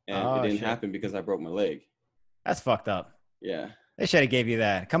 and it didn't happen because I broke my leg. That's fucked up. Yeah. They should have gave you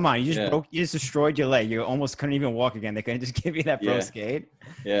that. Come on, you just destroyed your leg. You almost couldn't even walk again. They couldn't just give you that pro skate.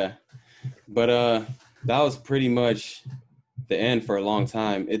 Yeah. But that was pretty much the end for a long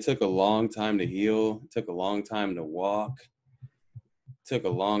time. It took a long time to heal. It took a long time to walk. It took a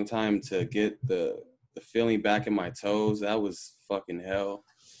long time to get the feeling back in my toes. That was fucking hell.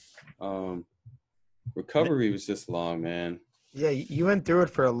 Recovery was just long, man. Yeah, you went through it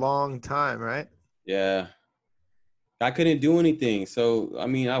for a long time, right? Yeah. I couldn't do anything. So, I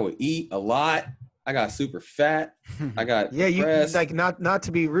mean, I would eat a lot. I got super fat. I got depressed. You like not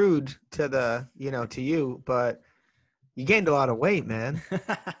to be rude to to you, but you gained a lot of weight, man.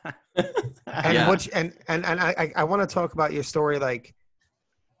 And Yeah. which and I want to talk about your story, like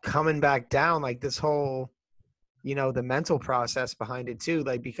coming back down, like this whole, you know, the mental process behind it too.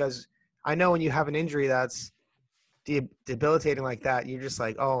 Like, because I know when you have an injury that's debilitating like that, you're just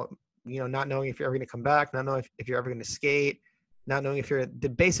like, oh, you know, not knowing if you're ever going to come back, not knowing if you're ever going to skate, not knowing if you're the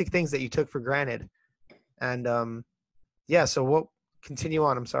basic things that you took for granted. And yeah, so what? Continue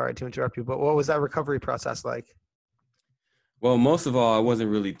on. I'm sorry to interrupt you, but what was that recovery process like? Well, most of all, I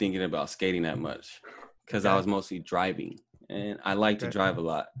wasn't really thinking about skating that much because I Okay. was mostly driving, and I like to Okay. drive a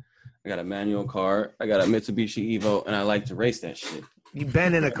lot. I got a manual car, I got a Mitsubishi Evo, and I like to race that shit. You've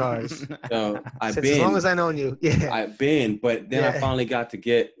been in the cars So I've since as long as been, I known you. Yeah. I've been, but then I Yeah. finally got to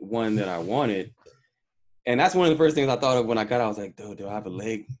get one that I wanted. And that's one of the first things I thought of when I got out. I was like, dude, do I have a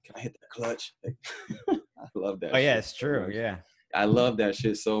leg? Can I hit the clutch? Like, I love that Oh yeah, shit it's so true. much. Yeah. I love that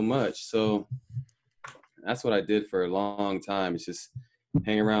shit so much. So that's what I did for a long time. It's just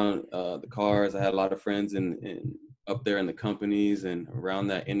hang around the cars. I had a lot of friends in up there in the companies and around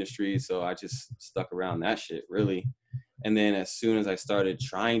that industry. So I just stuck around that shit really. And then as soon as I started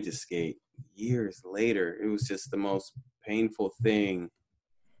trying to skate years later, it was just the most painful thing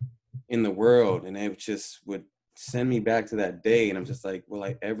in the world. And it just would send me back to that day. And I'm just like, will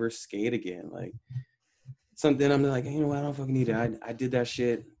I ever skate again? Like something I'm like, you know what, I don't fucking need it. I did that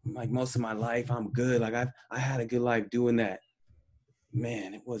shit like most of my life. I'm good. Like I had a good life doing that.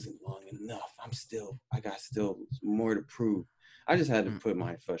 Man, it wasn't long enough. I got still more to prove. I just had to put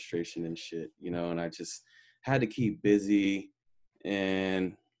my frustration in shit, you know, and I just had to keep busy.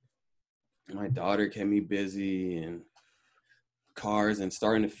 And my daughter kept me busy and cars and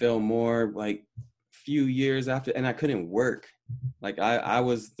starting to film more like few years after, and I couldn't work. Like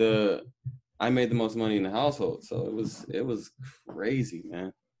I made the most money in the household. So it was crazy,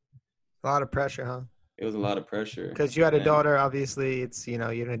 man. A lot of pressure, huh? It was a lot of pressure. Because you had a And daughter, obviously, it's, you know,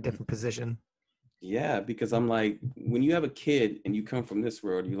 you're in a different position. yeah, because I'm like, when you have a kid and you come from this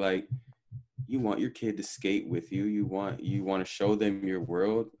world, you want your kid to skate with you. You want to show them your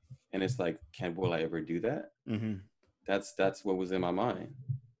world. And it's like, will I ever do that? Mm-hmm. That's what was in my mind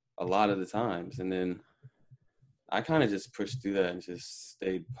a lot of the times. And then I kind of just pushed through that and just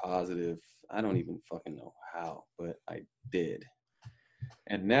stayed positive. I don't even fucking know how, but I did.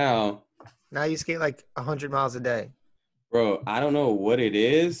 And now, Now you skate like 100 miles a day. bro, I don't know what it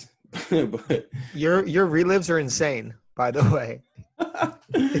is, but Your relives are insane, by the way.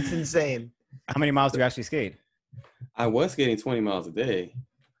 It's insane. How many miles do you actually skate? I was skating 20 miles a day.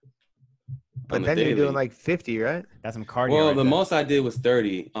 But then you're doing like 50, right? That's some cardio. Well, right the there. most I did was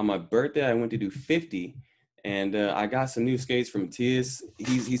 30. On my birthday, I went to do 50. And I got some new skates from Matias.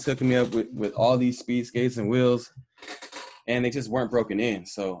 He's hooking me up with all these speed skates and wheels. And they just weren't broken in.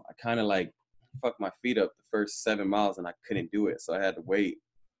 So I kind of like fucked my feet up the first 7 miles and I couldn't do it. So I had to wait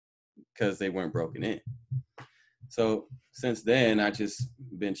because they weren't broken in. So since then, I just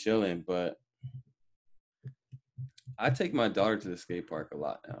been chilling. But I take my daughter to the skate park a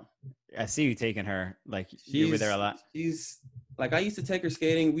lot now. I see you taking her. Like you were there a lot. She's like, I used to take her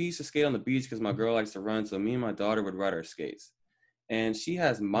skating. We used to skate on the beach because my girl likes to run. So me and my daughter would ride our skates. And she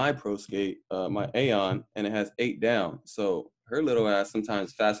has my pro skate, my Aeon, and it has 8 down. So her little ass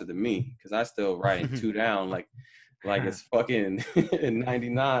sometimes faster than me because I still riding 2 down like it's fucking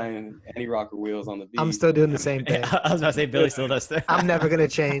 99 anti-rocker wheels on the beach. I'm still doing the same thing. I was about to say Billy still does that. I'm never going to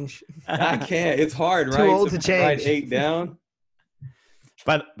change. I can't. It's hard, Too right? old to ride change. 8 down.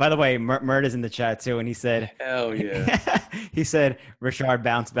 By the way, Mert is in the chat too, and he said, Hell yeah. he said, Richard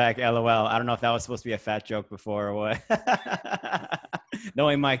bounced back, LOL. I don't know if that was supposed to be a fat joke before or what.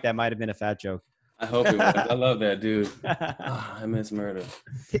 Knowing Mike, that might have been a fat joke. I hope it was. I love that dude. Oh, I miss Murder.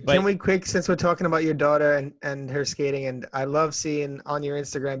 Can we quick, since we're talking about your daughter and her skating, and I love seeing on your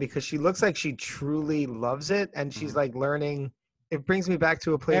Instagram because she looks like she truly loves it, and she's like learning. It brings me back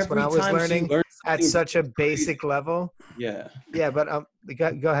to a place when I was learning at such a basic level. Yeah. Yeah, but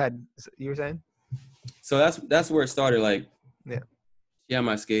go ahead. You were saying? So that's where it started. Like, yeah, she had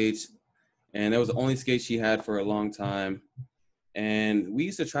my skates, and that was the only skate she had for a long time. And we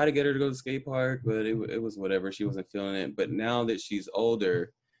used to try to get her to go to the skate park, but it was whatever. She wasn't feeling it. But now that she's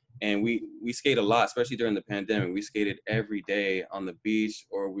older, and we skate a lot, especially during the pandemic, we skated every day on the beach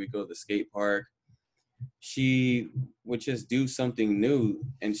or we go to the skate park. She would just do something new,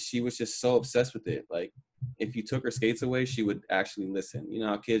 and she was just so obsessed with it. Like, if you took her skates away, she would actually listen. You know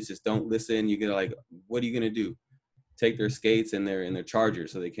how kids just don't listen? You get like, what are you gonna do? Take their skates and their charger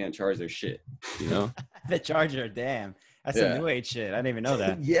so they can't charge their shit, you know? The charger, damn. That's some new age shit. I didn't even know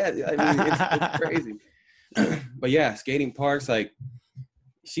that. Yeah, I mean, it's crazy. But yeah, skating parks, like,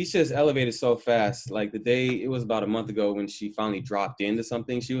 she's just elevated so fast. Like the day, it was about a month ago when she finally dropped into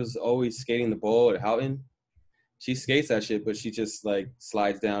something. She was always skating the bowl at Houghton. She skates that shit, but she just like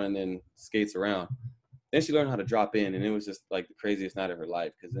slides down and then skates around. Then she learned how to drop in, and it was just like the craziest night of her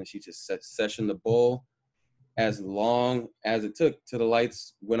life, because then she just sessioned the bowl as long as it took till the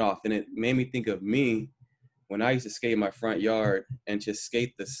lights went off. And it made me think of me when I used to skate in my front yard and just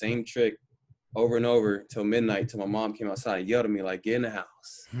skate the same trick over and over till midnight, till my mom came outside and yelled at me like, get in the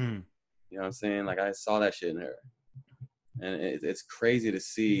house. You know what I'm saying? Like, I saw that shit in her. And it's crazy to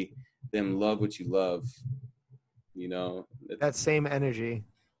see them love what you love, you know? That same energy.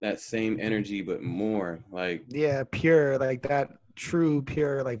 That same energy, but more. Like, yeah, pure, like that true,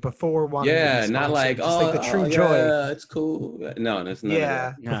 pure, like before one. Yeah, not like, just like the true joy. Yeah, it's cool. No, that's not.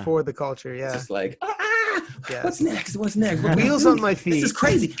 Yeah, before the culture. Yeah. It's just like, Yeah. What's next? What's next? Wheels on my feet. This is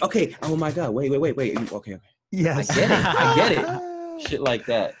crazy. Okay. Oh my God. Wait. Okay. Yes. I get it. Shit like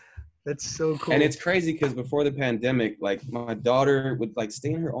that. That's so cool. And it's crazy because before the pandemic, like my daughter would like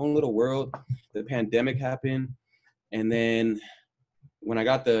stay in her own little world. The pandemic happened, and then when I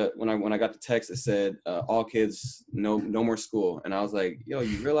got the text that said all kids no more school, and I was like, yo,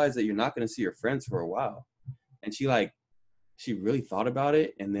 you realize that you're not gonna see your friends for a while. And she really thought about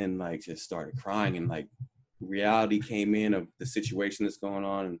it, and then like just started crying, and like reality came in of the situation that's going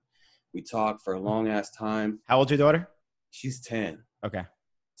on, and we talked for a long ass time. How old's your daughter? She's 10. Okay.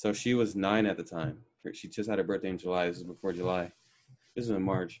 So she was 9 at the time. She just had her birthday in July. This was before July. This was in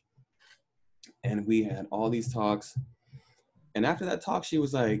March. And we had all these talks. And after that talk, she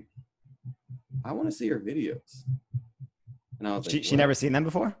was like, I want to see your videos. And I was like, she never seen them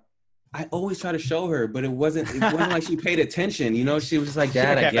before? I always try to show her, but it wasn't like she paid attention. You know, she was just like,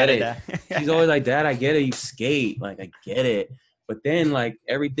 Dad, I get it. She's always like, Dad, I get it. You skate. Like, I get it. But then like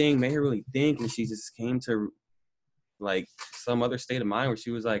everything made her really think. And she just came to like some other state of mind where she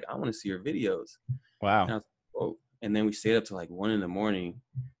was like, I want to see your videos. Wow. And I was like, whoa. And then we stayed up to like 1 a.m.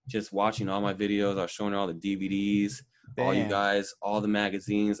 just watching all my videos. I was showing her all the DVDs, all you guys, all the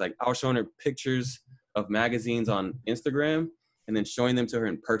magazines. Like I was showing her pictures of magazines on Instagram and then showing them to her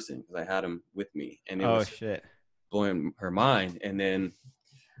in person because I had them with me. And it was blowing her mind. And then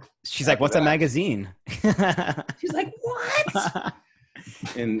she's like, what's a magazine? She's like, what?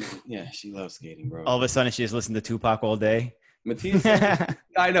 And yeah, she loves skating, bro. All of a sudden, she just listened to Tupac all day. Matisse,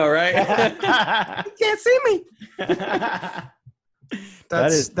 I know, right? You can't see me.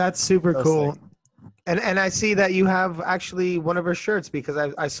 That's super cool. And I see that you have actually one of her shirts because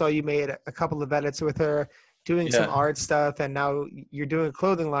I saw you made a couple of edits with her, doing some art stuff, and now you're doing a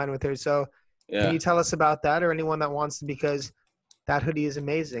clothing line with her. So can you tell us about that, or anyone that wants to, because that hoodie is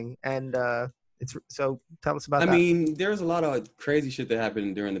amazing. And so tell us about that. I mean, there's a lot of crazy shit that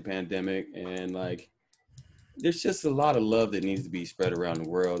happened during the pandemic, and like there's just a lot of love that needs to be spread around the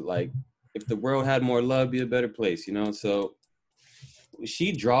world. Like if the world had more love, it'd be a better place, you know? So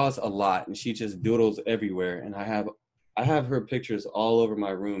she draws a lot and she just doodles everywhere. And I have her pictures all over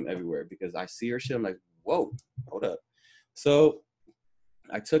my room everywhere because I see her shit. I'm like, whoa, hold up. So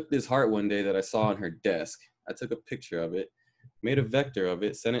I took this heart one day that I saw on her desk. I took a picture of it, made a vector of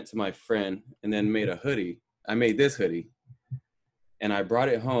it, sent it to my friend, and then made a hoodie. I made this hoodie and I brought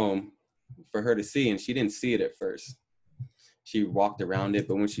it home for her to see, and she didn't see it at first. She walked around it,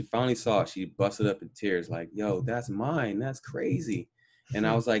 but when she finally saw it, she busted up in tears like, yo, that's mine. That's crazy. And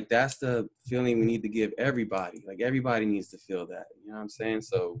I was like, that's the feeling we need to give everybody. Like everybody needs to feel that. You know what I'm saying?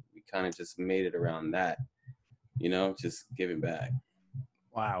 So we kind of just made it around that, you know, just giving back.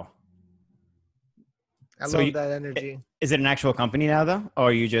 Wow. I love that energy. Is it an actual company now, though? Or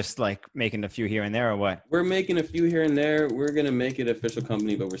are you just like making a few here and there, or what? We're making a few here and there. We're going to make it an official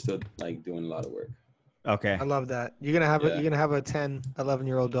company, but we're still like doing a lot of work. Okay. I love that. You're gonna have a 10,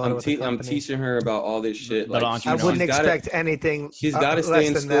 11-year-old daughter. I'm teaching her about all this shit. Like I wouldn't expect anything. She's got to stay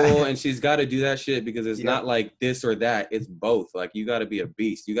in school and she's got to do that shit because it's not like this or that. It's both. Like you got to be a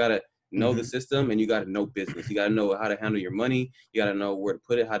beast. You got to know the system and you got to know business. You got to know how to handle your money. You got to know where to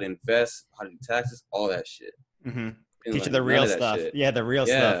put it, how to invest, how to do taxes, all that shit. Teach you the real stuff. Yeah, the real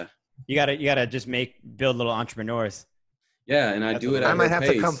stuff. You gotta just build little entrepreneurs. Yeah, and I do it at I might have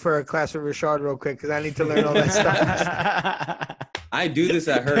pace. to come for a class with Rashad real quick because I need to learn all that stuff. I do this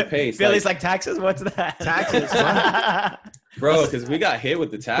at her pace. Billy's like taxes? What's that? Taxes? What? Bro, because we got hit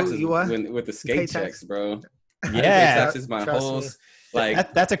with the taxes with the skate checks, bro. Yeah. Taxes my whole...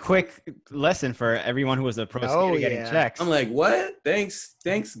 Like that's a quick lesson for everyone who was a pro skater getting checks. I'm like, what? Thanks,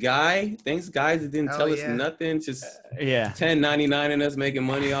 guy. Thanks, guys that didn't tell us nothing. Just $10.99 and us making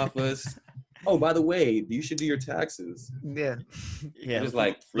money off us. Oh, by the way, you should do your taxes. Yeah. Just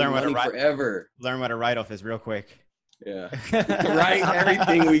like learn what a forever. Learn what a write-off is real quick. Yeah. Right?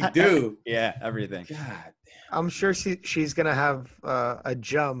 Everything we do. Yeah, everything. God. I'm sure she's gonna have a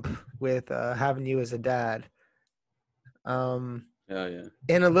jump with having you as a dad. Hell yeah.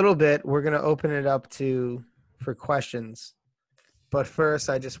 In a little bit, we're gonna open it up for questions. But first,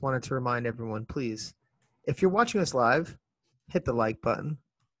 I just wanted to remind everyone, please, if you're watching us live, hit the like button.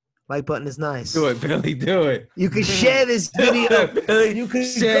 Like button is nice. Do it, Billy. Do it. You can share this video. Billy. You can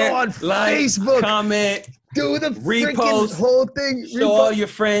Share, go on like, Facebook. comment, Do the repost, freaking whole thing. show all your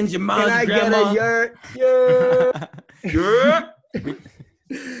friends, your mom, Can I your grandma. get a Yeah.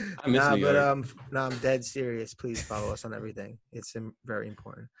 I miss nah, New but York. I'm dead serious. Please follow us on everything. It's very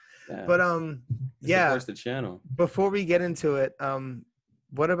important. Yeah. But It yeah. supports the channel. Before we get into it,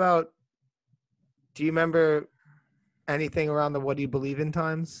 what about? Do you remember anything around the "What do you believe in"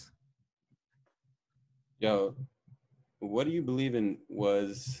 times? Yo, What Do You Believe In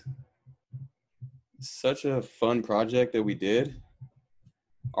was such a fun project that we did.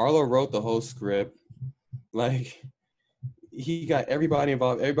 Arlo wrote the whole script. Like, he got everybody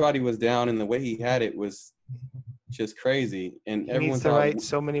involved. Everybody was down, and the way he had it was just crazy. And He everyone needs to thought, write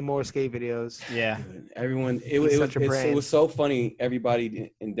so many more skate videos. Yeah. everyone, He's such a it brand. was so funny.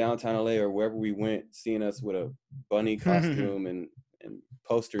 Everybody in downtown LA or wherever we went, seeing us with a bunny costume and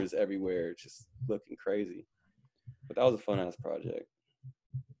posters everywhere, just looking crazy. But that was a fun ass project.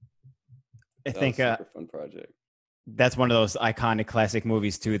 I That think was a super fun project. that's one of those iconic classic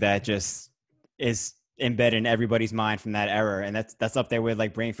movies too that just is embedded in everybody's mind from that era, and that's up there with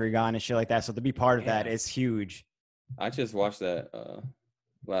like Brain for Gone and shit like that. So to be part of that is huge. I just watched that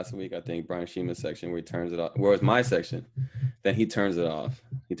last week. I think Brian Sheeman's section where he turns it off. Where it's my section, then he turns it off.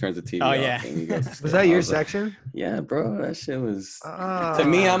 He turns the TV off. Yeah. And he goes to Was sleep. that I your was like, section? yeah, bro. That shit was. Oh, To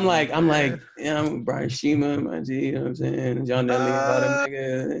me, I'm like, man. yeah, I'm Brian Sheeman, my G. You know what I'm saying? John Dudley, about a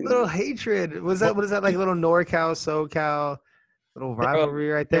nigga. Little hatred. What is that like? A little NorCal, SoCal, little rivalry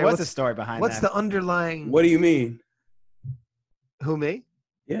right there. There was a story behind What's that. the underlying? What do you mean? Who, me?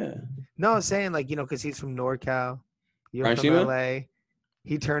 Yeah. No, I was saying like because he's from NorCal. You're Brian from Sheeman? LA.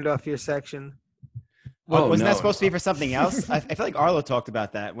 He turned off your section. Wasn't that no. supposed to be for something else? I feel like Arlo talked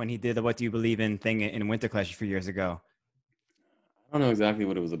about that when he did the "What Do You Believe In" thing in Winter Clash a few years ago. I don't know exactly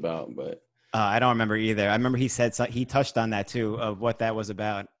what it was about, but I don't remember either. I remember he said he touched on that too of what that was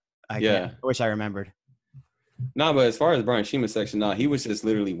about. I wish I remembered. no, but as far as Brian Sheeman's section, no, he was just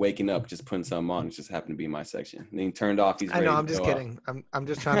literally waking up, just putting something on. It just happened to be my section. And then he turned off. He's I know. ready I'm to just go out. kidding. I'm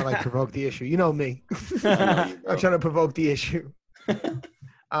just trying to like provoke the issue. You know me. I know you, bro. I'm trying to provoke the issue.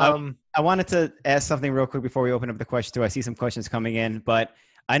 I wanted to ask something real quick before we open up the question too. I see some questions coming in, but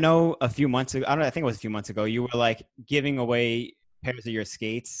I know a few months ago, I think it was a few months ago, you were like giving away pairs of your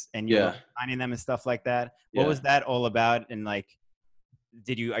skates and you were signing them and stuff like that. What was that all about? And like,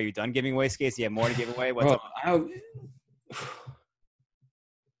 are you done giving away skates? Do you have more to give away? What's up?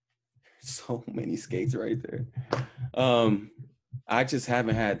 So many skates right there. I just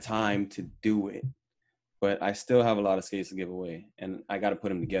haven't had time to do it. But I still have a lot of skates to give away, and I got to put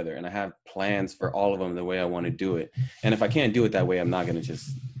them together. And I have plans for all of them the way I want to do it. And if I can't do it that way, I'm not going to just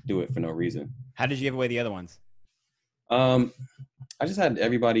do it for no reason. How did you give away the other ones? I just had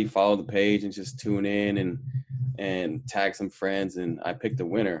everybody follow the page and just tune in and tag some friends, and I picked the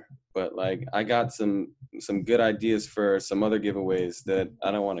winner. But like, I got some good ideas for some other giveaways that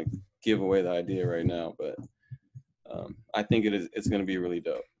I don't want to give away the idea right now. But I think it's going to be really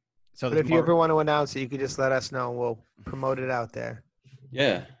dope. So But if you ever want to announce it, you could just let us know and we'll promote it out there.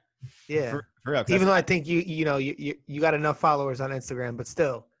 Yeah. Yeah. For real, Even though I think you got enough followers on Instagram, but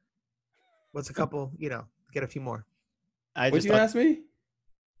still, what's a couple? Get a few more. Would you ask me?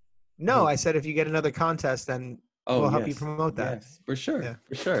 No, I said if you get another contest, then we'll help you promote that. Yes, for sure. Yeah.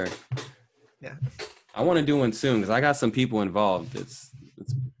 For sure. Yeah. I want to do one soon because I got some people involved. It's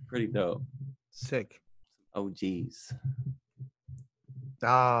pretty dope. Sick. OGs.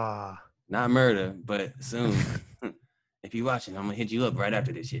 Not murder, but soon. If you're watching, I'm gonna hit you up right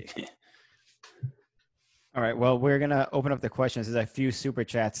after this shit. All right. Well, we're gonna open up the questions. There's a few super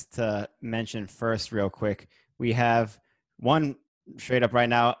chats to mention first, real quick. We have one straight up right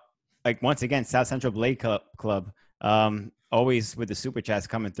now. Like once again, South Central Blade Club. Always with the super chats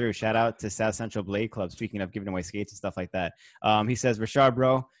coming through. Shout out to South Central Blade Club. Speaking of giving away skates and stuff like that. He says, Rashard,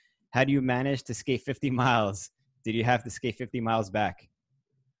 bro, how do you manage to skate 50 miles? Did you have to skate 50 miles back?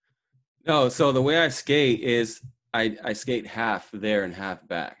 No, so the way I skate is I skate half there and half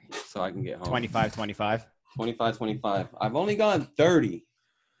back so I can get home. 25. 25. I've only gone 30,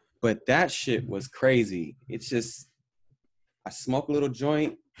 but that shit was crazy. It's just, I smoke a little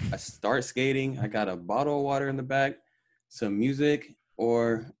joint, I start skating, I got a bottle of water in the back, some music,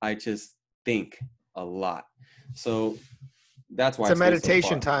 or I just think. a lot. So that's why It's a I skate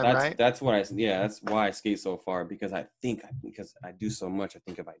meditation so far. time, right? That's why I skate so far, because I do so much. I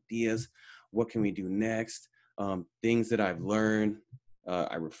think of ideas. What can we do next? Things that I've learned.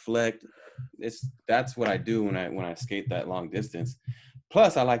 I reflect. That's what I do when I skate that long distance.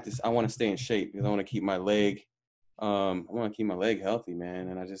 Plus, I want to stay in shape because I want to keep my leg. I want to keep my leg healthy, man,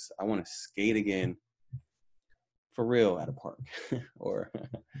 and I want to skate again for real at a park or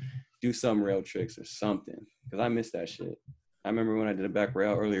do some rail tricks or something, because I miss that shit. I remember when I did a back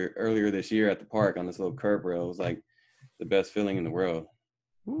rail earlier this year at the park on this little curb rail. It was like the best feeling in the world.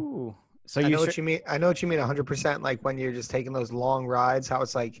 Ooh. So I you know what you mean. I know what you mean 100%. Like when you're just taking those long rides, how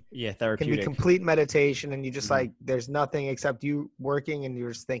it's like yeah, can be therapeutic. complete meditation and you just Mhm. like there's nothing except you working and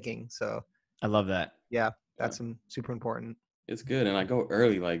you're just thinking. So I love that. yeah, that's super important. It's good, and I go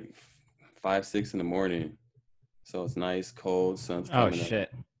early, like 5, 6 in the morning, so it's nice, cold, sun's Oh coming up.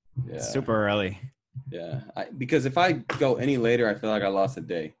 shit. Yeah, Super early. yeah. Because if I go any later, I feel like I lost a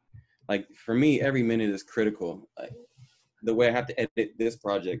day. Like for me, every minute is critical. Like the way I have to edit this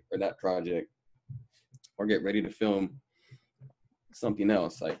project or that project, or get ready to film something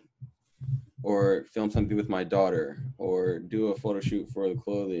else, like, or film something with my daughter, or do a photo shoot for the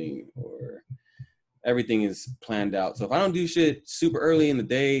clothing, or everything is planned out. So if I don't do shit super early in the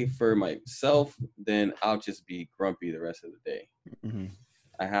day for myself, then I'll just be grumpy the rest of the day. Mm-hmm.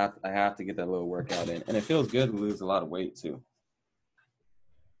 I have to get that little workout in, and it feels good to lose a lot of weight too.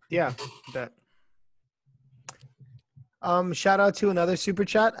 Yeah, that. Shout out to another super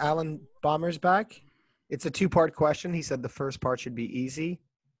chat. Alan Bomber's back. It's a 2-part question. He said the first part should be easy.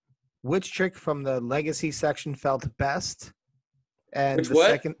 Which trick from the legacy section felt best? And Which the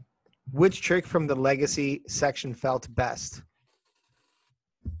what? second, which trick from the legacy section felt best?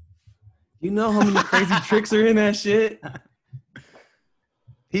 You know how many crazy tricks are in that shit?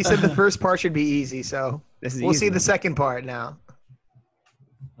 He said the first part should be easy, so This is we'll see easy. the second part now.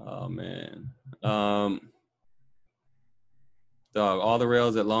 Oh man. Dog, all the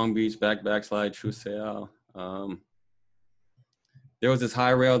rails at Long Beach, backslide, True Sale. There was this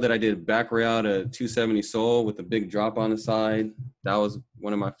high rail that I did back rail to 270 Soul with a big drop on the side. That was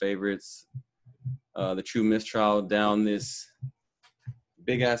one of my favorites. The True Mistrial down this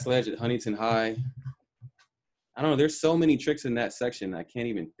big ass ledge at Huntington High. I don't know. There's so many tricks in that section. I can't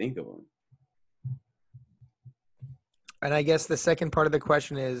even think of them. And I guess the second part of the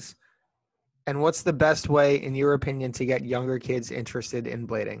question is, and what's the best way, in your opinion, to get younger kids interested in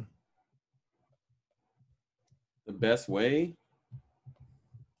blading? The best way?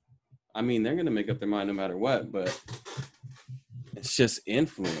 I mean, they're going to make up their mind no matter what, but it's just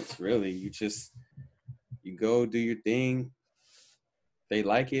influence, really. You go do your thing. They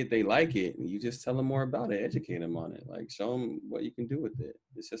like it. And you just tell them more about it, educate them on it. Like, show them what you can do with it.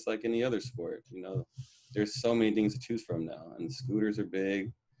 It's just like any other sport, you know. There's so many things to choose from now. And scooters are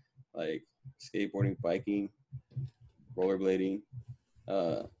big, like skateboarding, biking, rollerblading,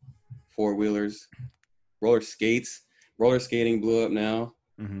 four-wheelers, roller skates. Roller skating blew up now.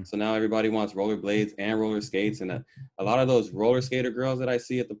 Mm-hmm. So now everybody wants rollerblades and roller skates. And a lot of those roller skater girls that I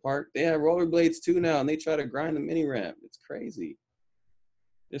see at the park, they have rollerblades too now, and they try to grind the mini ramp. It's crazy.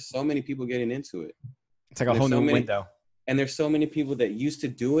 There's so many people getting into it. It's like a whole new window. And there's so many people that used to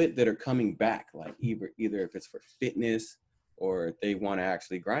do it that are coming back, like either if it's for fitness or they want to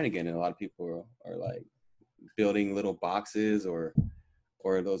actually grind again. And a lot of people are like building little boxes or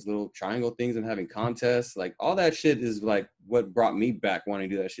those little triangle things and having contests. Like all that shit is like what brought me back wanting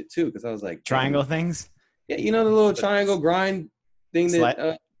to do that shit too. Because I was like, triangle things? Yeah, you know the little triangle grind thing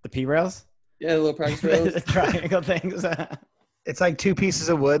that the P rails? Yeah, the little practice rails. The triangle things. It's like 2 pieces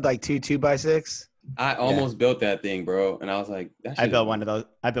of wood, like 2 2x6. I almost built that thing, bro, and I was like, I built one of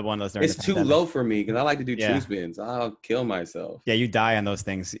those. During it's too low for me because I like to do true spins. I'll kill myself. Yeah, you die on those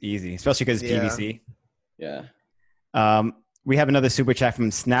things easy, especially because it's PVC. Yeah. We have another super chat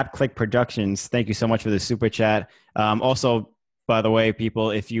from Snap Click Productions. Thank you so much for the super chat. Also, by the way,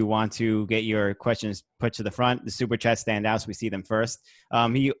 people, if you want to get your questions put to the front, the super chats stand out so we see them first.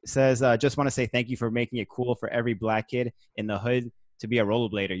 He says, just want to say thank you for making it cool for every black kid in the hood to be a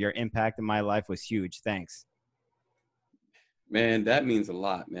rollerblader. Your impact in my life was huge. Thanks. Man, that means a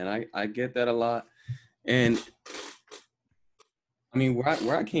lot, man. I get that a lot. And I mean,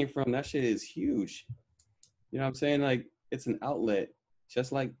 where I came from, that shit is huge. You know what I'm saying? Like, it's an outlet,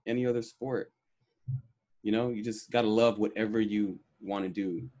 just like any other sport. You know, you just got to love whatever you want to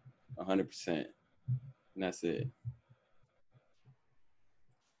do 100%. And that's it.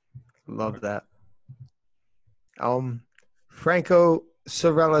 Love that. Franco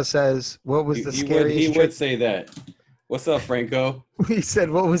Sorella says, what was the scariest He trick? would say that. What's up, Franco? We said,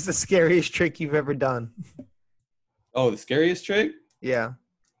 what was the scariest trick you've ever done? Oh, the scariest trick? Yeah.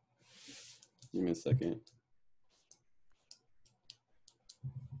 Give me a second.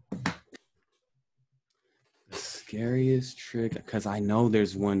 The scariest trick, because I know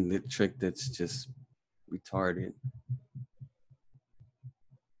there's one trick that's just retarded.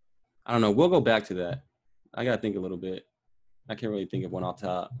 I don't know. We'll go back to that. I gotta think a little bit. I can't really think of one off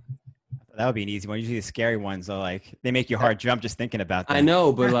top. That would be an easy one. Usually the scary ones are like they make your heart jump just thinking about them. I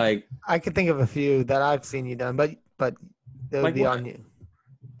know, but like, I could think of a few that I've seen you done, but they would Like be what? on you.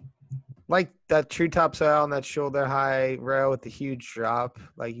 Like that true topsail on that shoulder high rail with the huge drop.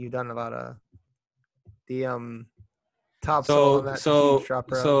 Like you've done a lot of the topsail on that huge drop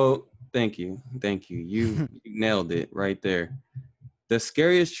rail. so thank you. You nailed it right there. The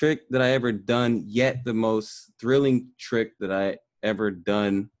scariest trick that I ever done, yet the most thrilling trick that I ever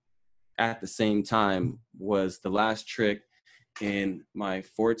done at the same time, was the last trick in my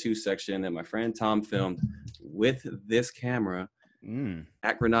 4.2 section that my friend Tom filmed with this camera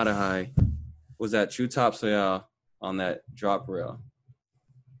at Granada High. Was that true topsail on that drop rail,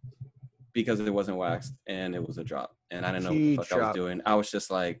 because it wasn't waxed and it was a drop, and I didn't know what the fuck I was doing. I was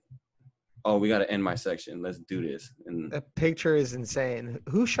just like, oh, we got to end my section. Let's do this. And that picture is insane.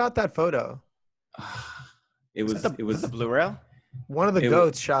 Who shot that photo? it was the blue rail. One of the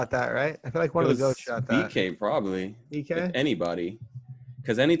goats shot that, right? I feel like one of the goats shot that. BK probably. BK? If anybody.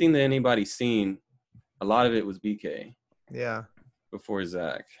 Because anything that anybody's seen, a lot of it was BK. Yeah. Before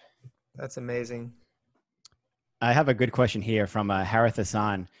Zach. That's amazing. I have a good question here from Harith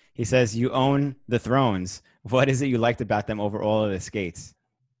Hassan. He says, you own the Thrones. What is it you liked about them over all of the skates?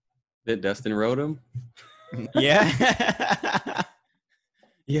 That Dustin rode them? Yeah.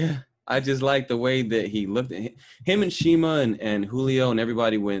 Yeah. I just like the way that he looked at him and Shima and Julio and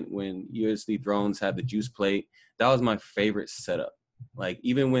everybody when USD Thrones had the juice plate. That was my favorite setup. Like,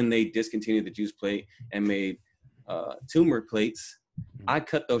 even when they discontinued the juice plate and made tumor plates, I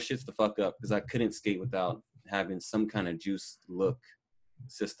cut those shits the fuck up because I couldn't skate without having some kind of juice look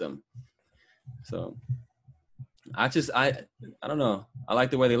system. So I don't know. I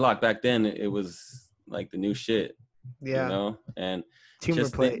like the way they locked. Back then it was like the new shit. Yeah. You know? And tumor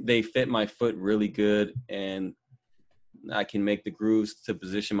plate. They fit my foot really good, and I can make the grooves to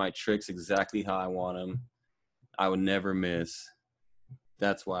position my tricks exactly how I want them. I would never miss.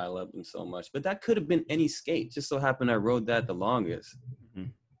 That's why I love them so much. But that could have been any skate. Just so happened I rode that the longest. Mm-hmm.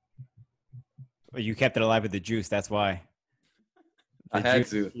 Well, you kept it alive with the juice. That's why. I had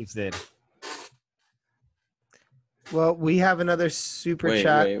to. Juice did. Well, we have another super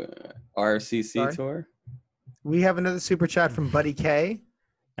chat. Wait. RCC tour? We have another super chat from Buddy K.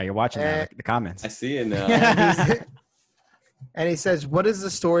 Oh, you're watching now, the comments. I see it now. And he says, what is the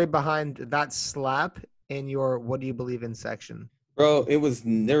story behind that slap in your What Do You Believe In section? Bro, there was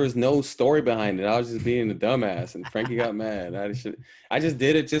no story behind it. I was just being a dumbass, and Frankie got mad. I just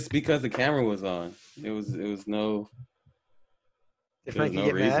did it just because the camera was on. It was no. Did Frankie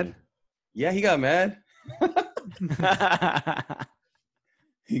get mad? Yeah, he got mad.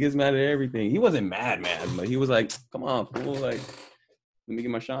 He gets mad at everything. He wasn't mad, but he was like, "Come on, fool! Like, let me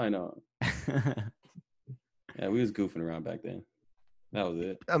get my shine on." Yeah, we was goofing around back then. That was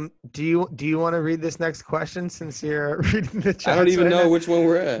it. Do you want to read this next question since you're reading the chat? I don't even know which one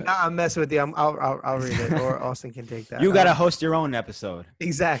we're at. No, I'm messing with you. I'll read it, or Austin can take that. You got to host your own episode.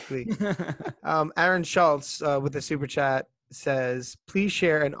 Exactly. Aaron Schultz with the super chat says, "Please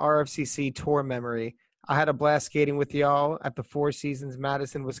share an RFCC tour memory. I had a blast skating with y'all at the Four Seasons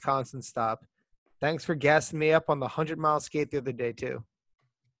Madison, Wisconsin stop. Thanks for gassing me up on the 100-mile skate the other day too."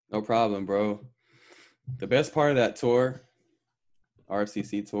 No problem, bro. The best part of that tour,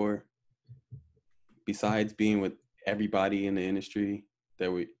 RFCC tour, besides being with everybody in the industry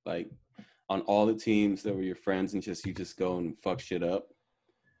that we like on all the teams that were your friends and you just go and fuck shit up,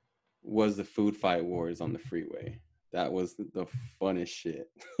 was the food fight wars on the freeway. That was the funnest shit.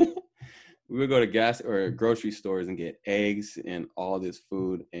 We would go to gas or grocery stores and get eggs and all this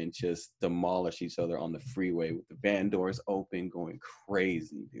food and just demolish each other on the freeway with the van doors open, going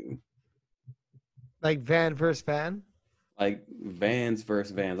crazy, dude. Like van versus van? Like vans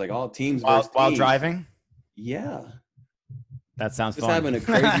versus vans, like all teams while versus teams. Driving? Yeah. That sounds just fun. Having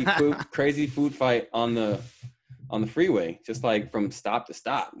a crazy food fight on the freeway, just like from stop to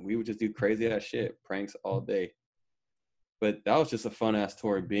stop. We would just do crazy ass shit, pranks all day. But that was just a fun ass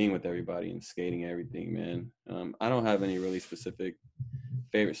tour, being with everybody and skating everything, man. I don't have any really specific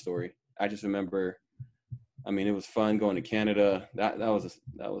favorite story. I just remember, I mean, it was fun going to Canada. That was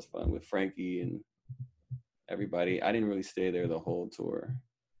fun with Frankie and everybody. I didn't really stay there the whole tour,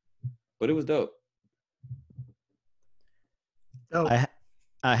 but it was dope. Oh, I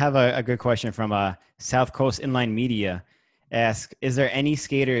I have a good question from South Coast Inline Media. Ask, is there any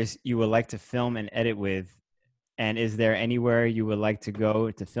skaters you would like to film and edit with? And is there anywhere you would like to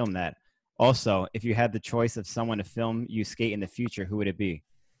go to film that? Also, if you had the choice of someone to film you skate in the future, who would it be?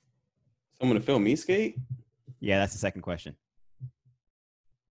 Someone to film me skate? Yeah, that's the second question.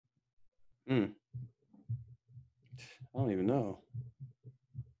 I don't even know.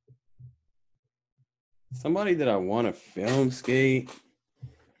 Somebody that I want to film skate.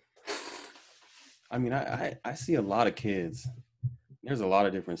 I mean, I see a lot of kids. There's a lot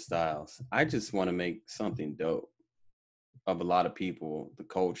of different styles. I just want to make something dope of a lot of people, the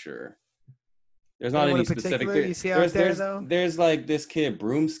culture. There's not anyone any in specific. particular you see out there though? There's like this kid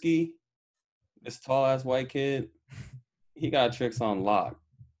Broomski, this tall ass white kid. He got tricks on lock,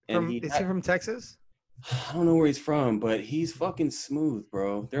 and Is he from Texas? I don't know where he's from, but he's fucking smooth,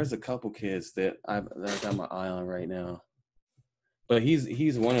 bro. There's a couple kids that I got my eye on right now, but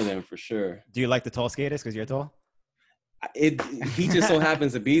he's one of them for sure. Do you like the tall skaters because you're tall? He just so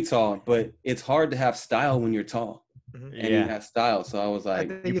happens to be tall, but it's hard to have style when you're tall, and he has style. So I was I like,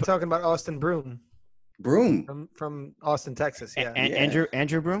 think you're talking about Austin Broom Broom. from Austin, Texas. Yeah,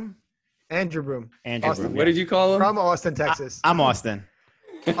 Andrew Broom. Andrew Broom. Andrew Austin, Broom. What did you call him? From Austin, Texas. I'm Austin.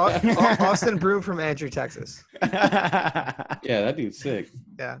 Austin Broom from Andrew, Texas. Yeah, that dude's sick.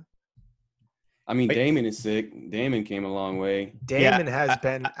 Yeah. I mean, Damon is sick. Damon came a long way. Damon has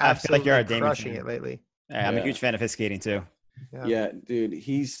been I feel like you're a Damon crushing fan. it lately. I'm a huge fan of his skating too. Yeah, dude,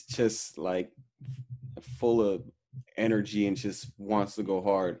 he's just like full of energy and just wants to go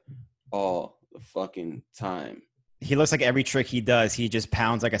hard all the fucking time. He looks like every trick he does, he just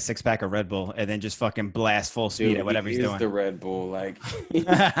pounds like a 6-pack of Red Bull and then just fucking blasts full speed at whatever he's doing. The Red Bull, like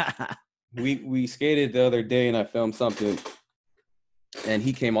we skated the other day and I filmed something, and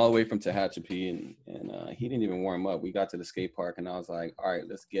he came all the way from Tehachapi and he didn't even warm up. We got to the skate park and I was like, all right,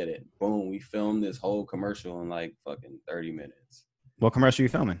 let's get it. Boom, we filmed this whole commercial in like fucking 30 minutes. What commercial are you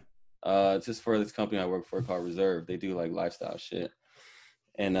filming? Just for this company I work for called Reserve. They do like lifestyle shit.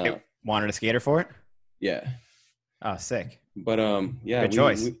 And wanted a skater for it? Yeah. Oh, sick. But yeah, good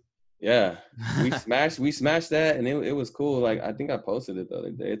choice. we smashed that, and it was cool. Like I think I posted it the other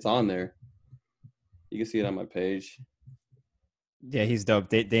day. It's on there. You can see it on my page. Yeah, he's dope.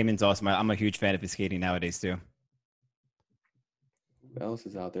 Damon's awesome. I'm a huge fan of his skating nowadays too. Who else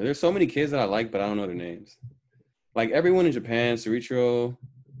is out there? There's so many kids that I like, but I don't know their names. Like everyone in Japan, Surichiro.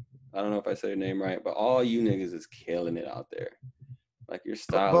 I don't know if I said your name right, but all you niggas is killing it out there. Like your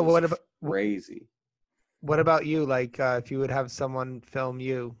style is crazy. What about you? Like, if you would have someone film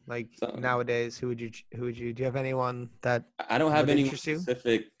you, like nowadays, who would you? Do you have anyone that? I don't have anyone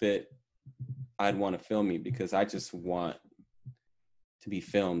specific that I'd want to film me because I just want to be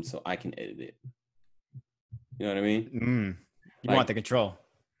filmed so I can edit it. You know what I mean? You want the control.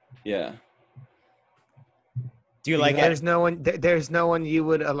 Yeah. Do you like it? There's no one you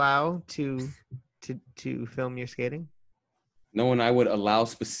would allow to film your skating? No one I would allow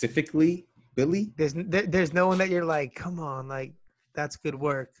specifically. Billy? There's no one that you're like, come on, like that's good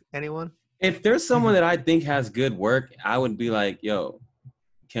work. Anyone? If there's someone that I think has good work, I would be like, yo,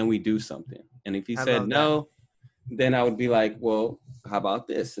 can we do something? And if he said no, then I would be like, well, how about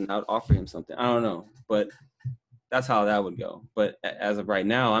this? And I would offer him something. I don't know, but that's how that would go. But as of right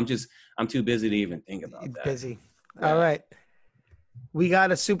now, I'm too busy to even think about that. Busy. Yeah. All right. We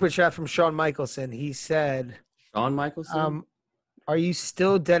got a super chat from Sean Michelson. He said, Sean Michelson? Are you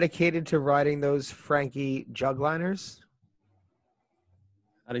still dedicated to riding those Frankie jugliners?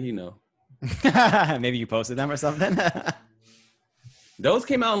 How did he know? Maybe you posted them or something. Those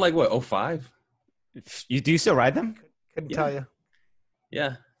came out in like what, 05? Do you still ride them? Couldn't tell you.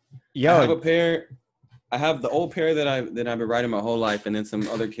 Yeah. Yo, I have a pair. I have the old pair that I've been riding my whole life, and then some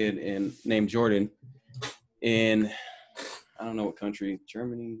other kid named Jordan in I don't know what country,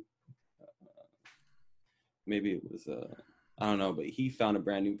 Germany. Maybe it was I don't know, but he found a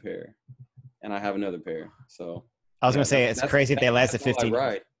brand new pair, and I have another pair. So I was gonna say it's crazy if they lasted 15 years.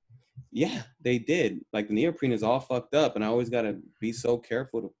 Right? Yeah, they did. Like the neoprene is all fucked up, and I always gotta be so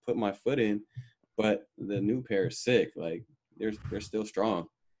careful to put my foot in. But the new pair is sick. Like they're still strong.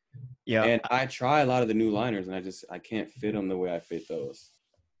 Yeah. And I try a lot of the new liners, and I can't fit them the way I fit those.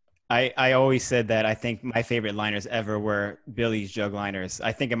 I always said that I think my favorite liners ever were Billy's jug liners.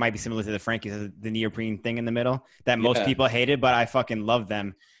 I think it might be similar to the Frankie's, the neoprene thing in the middle that most people hated, but I fucking love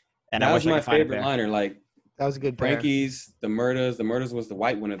them. And that was my favorite liner. Like that was a good pair. Frankie's, the Murdas. The Murdas was the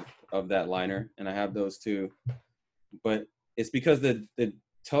white one of that liner, and I have those too. But it's because the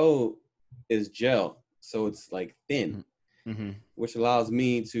toe is gel, so it's like thin, which allows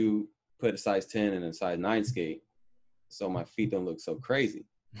me to put a size 10 and a size 9 skate. so my feet don't look so crazy.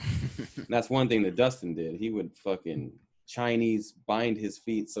 And that's one thing that Dustin did. He would fucking Chinese bind his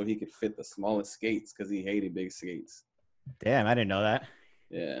feet so he could fit the smallest skates because he hated big skates. Damn, I didn't know that.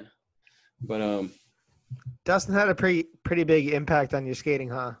 Yeah, but Dustin had a pretty big impact on your skating,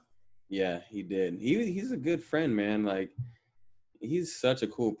 huh? yeah, he did. He's a good friend, man. Like, he's such a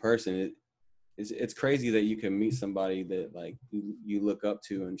cool person. It's crazy that you can meet somebody that like you look up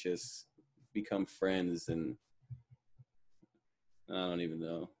to and just become friends, and I don't even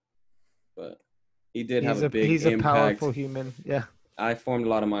know, but he did have a big he's impact. a powerful human. Yeah. I formed a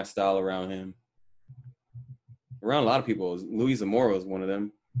lot of my style around him. Around a lot of people. Louis Zamora was one of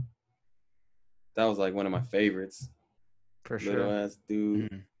them. That was like one of my favorites. For sure. Little ass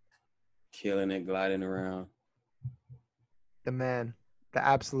dude, killing it, gliding around. The man, the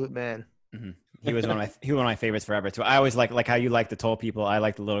absolute man. Mm-hmm. He was one of my favorites forever too. I always like how you like the tall people. I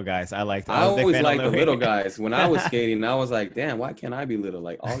like the little guys. I always liked the little guys. When I was skating, I was like, damn, why can't I be little?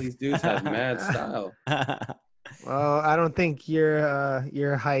 Like, all these dudes have mad style. Well, I don't think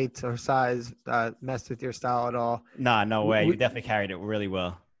your height or size messed with your style at all. Nah, no way. You definitely carried it really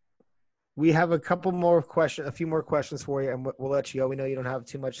well. We have a few more questions for you, and we'll let you go. We know you don't have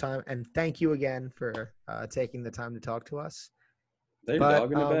too much time, and thank you again for taking the time to talk to us. Is that your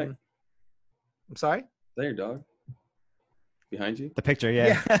dog in the back? I'm sorry? Is that your dog? Behind you? The picture,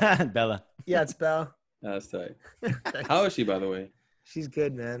 yeah. Bella. Yeah, it's Belle. That's tight. How is she, by the way? She's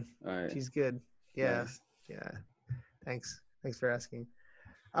good, man. All right. She's good. Yeah. Nice. Yeah. Thanks for asking.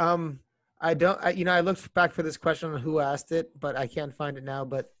 I looked back for this question on who asked it, but I can't find it now.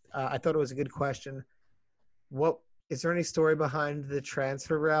 But I thought it was a good question. What is there any story behind the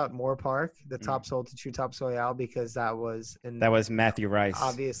transfer route, Moore Park, the top sold to True Top Royale? Because that was Matthew Rice.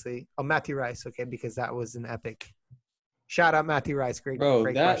 Obviously. Oh, Matthew Rice. Okay, because that was an epic. Shout out Matthew Rice. Great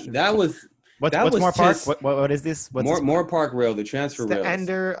question. That was. What's Moore Park? What is this? Moore Park Rail, the transfer rail.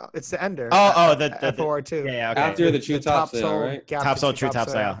 It's the Ender. Oh, the FOR2. Yeah, okay. After the True Top sale, right? Top sold, True Top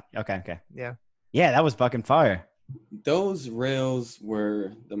sale. Okay. Yeah. Yeah, that was fucking fire. Those rails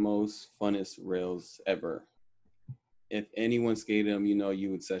were the most funnest rails ever. If anyone skated them,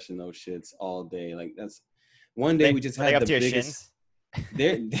 you would session those shits all day. Like, that's one day we just had the biggest.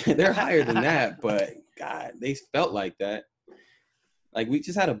 They're higher than that, but God, they felt like that. Like, we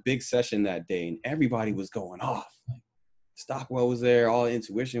just had a big session that day, and everybody was going off. Like, Stockwell was there, all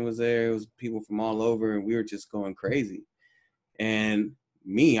Intuition was there. It was people from all over, and we were just going crazy. And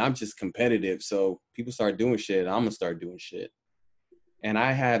me, I'm just competitive, so people start doing shit, I'm gonna start doing shit. And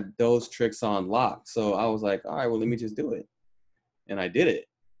I had those tricks on lock, so I was like, all right, well, let me just do it. And I did it,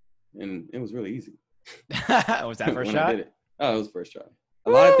 and it was really easy. Was that first shot? I did it. Oh, it was first try. A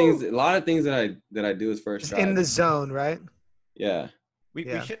lot of things that I do is first try. In the zone, right? Yeah. We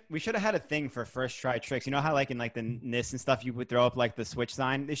should have had a thing for first try tricks. You know how like in like the NIST and stuff you would throw up like the switch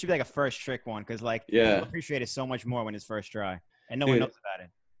sign? There should be like a first trick one because like people appreciate it so much more when it's first try and no one knows about it.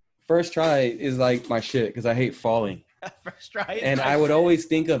 First try is like my shit because I hate falling. First try. And I would always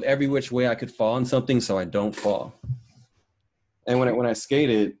think of every which way I could fall on something so I don't fall. And when I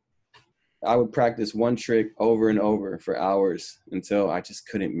skated, I would practice one trick over and over for hours until I just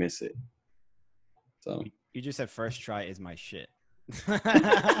couldn't miss it. So you just said first try is my shit.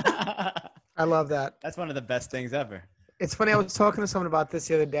 I love that. That's one of the best things ever. It's funny. I was talking to someone about this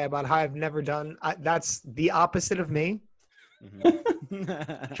the other day about how I've never done. That's the opposite of me.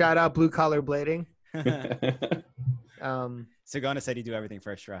 Shout out Blue Collar Blading. Sagona said he'd do everything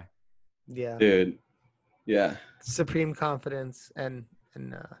first try. Yeah, dude. Yeah. Supreme confidence and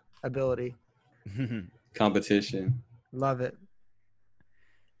ability. Competition. Love it.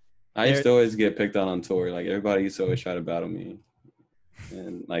 I used to always get picked on tour. Like, everybody used to always try to battle me.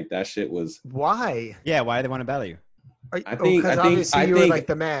 And like, that shit was. Why? Yeah, why do they want to battle you? I think you were like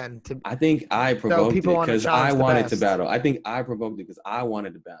the man. I think I provoked it because I wanted to battle. I think I provoked it because I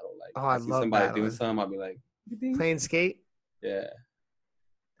wanted to battle. Like, I see love somebody battling. doing something, I'll be like, playing skate. Yeah.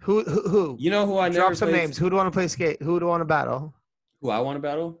 Who? You know who I never drop some names. Who would want to play skate? Who would want to battle? Who I want to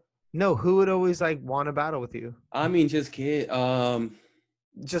battle? No, who would always like want to battle with you? I mean, just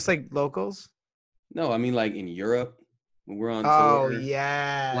just like locals. No, I mean like in Europe when we're on tour. Oh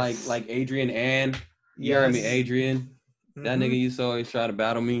yeah. yeah. Like Adrian and Jeremy Adrian. That nigga used to always try to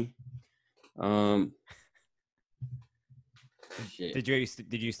battle me. Shit. Did you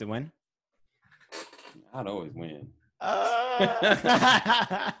used to win? I'd always win.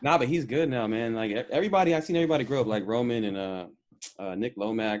 Nah, but he's good now, man. Like I've seen everybody grow up. Like Roman and Nick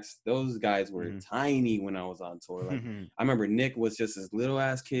Lomax. Those guys were tiny when I was on tour. Like I remember Nick was just this little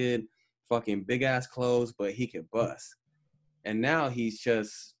ass kid, fucking big ass clothes, but he could bust. And now he's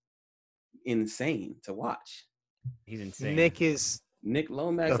just insane to watch. He's insane. Nick is Nick the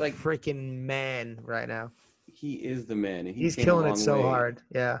Lomax, like freaking man right now. he is the man, and He's came a killing it long so way. hard.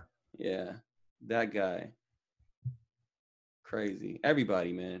 Yeah. Yeah, that guy, crazy.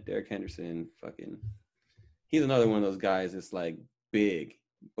 Everybody, man. Derek Henderson, fucking. He's another one of those guys that's like big,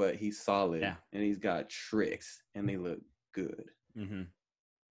 but he's solid, Yeah. and he's got tricks, and they look good. Mm-hmm.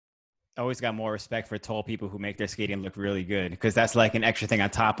 Always got more respect for tall people who make their skating look really good, because that's like an extra thing on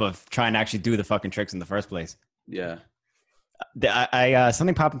top of trying to actually do the fucking tricks in the first place. Yeah.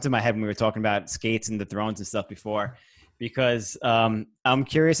 Something popped into my head when we were talking about skates and the thrones and stuff before, because I'm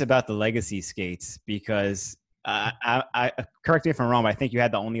curious about the legacy skates, because I correct me if I'm wrong, but I think you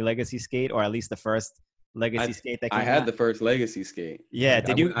had the only legacy skate, or at least the first legacy skate that came I had out. the first legacy skate. Yeah.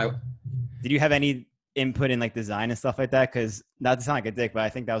 Like, Did you have any input in like design and stuff like that? Because not to sound like a dick, but I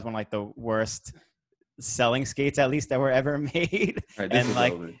think that was one of like the worst selling skates, at least, that were ever made. All right, this And is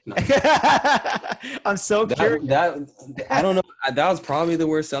like, over. No. I'm so curious. I don't know. That was probably the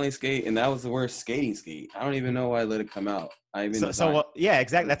worst selling skate, and that was the worst skating skate. I don't even know why I let it come out. I even Yeah,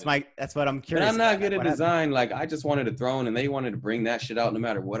 exactly. That's what I'm But curious. I'm not about. good at What happened? design. Like, I just wanted a throne, and they wanted to bring that shit out no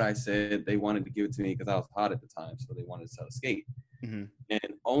matter what I said. They wanted to give it to me because I was hot at the time, so they wanted to sell a skate. Mhm. And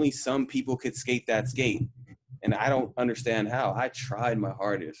only some people could skate that skate, and I don't understand how. I tried my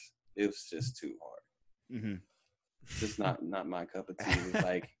hardest. It was just too hard. Mhm. Just not my cup of tea. It was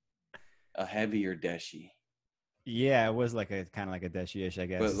like a heavier deshi, Yeah, it was like a kind of like a Deshi-ish, I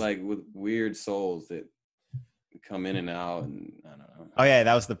guess. but like with weird soles that come in and out, and I don't know. Oh yeah,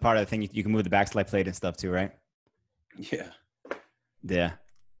 that was the part of the thing. You can move the backslide plate and stuff too, right? Yeah, Yeah.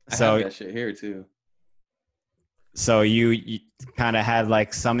 I So have that shit here too. so you kind of had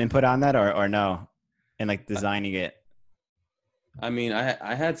like some input on that, or no, in like designing it. I mean,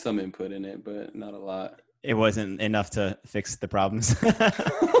 I had some input in it, but not a lot. It wasn't enough to fix the problems.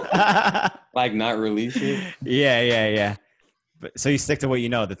 Like not release it. Yeah. But so you stick to what you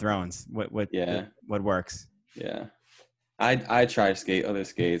know, the thrones. What works. Yeah. I tried to skate other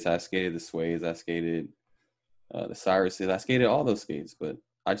skates. I skated the Sways. I skated the Cyruses. I skated all those skates, but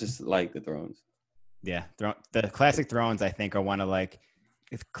I just like the thrones. Yeah, the classic thrones, I think, are one of like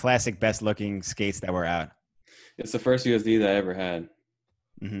classic best looking skates that were out. It's the first USD that I ever had,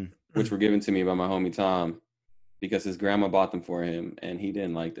 Mm-hmm. which were given to me by my homie Tom, because his grandma bought them for him and he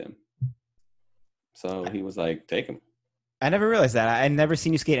didn't like them. So he was like, take them. I never realized that. I never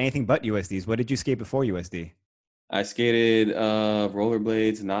seen you skate anything but USDs. What did you skate before USD? I skated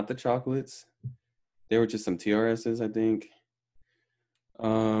rollerblades, not the chocolates. They were just some TRSs, I think.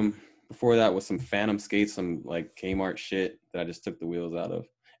 Before that was some Phantom skates, some like Kmart shit that I just took the wheels out of,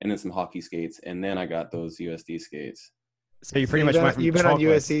 and then some hockey skates, and then I got those USD skates. So you pretty much went from you've been on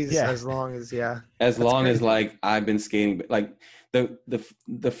chocolates. USCs Yeah. as long as As long crazy. as like I've been skating, like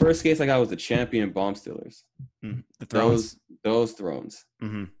the first skates I got was the Champion Bomb Stealers. The thrones. Those thrones.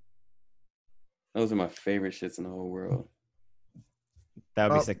 Mm-hmm. Those are my favorite shits in the whole world. That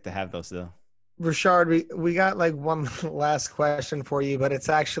would be Well- sick to have those though. Richard, we got like one last question for you, but it's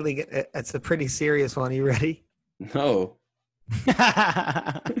a pretty serious one. You ready? No.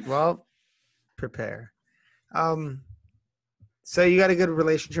 Well, prepare. So you got a good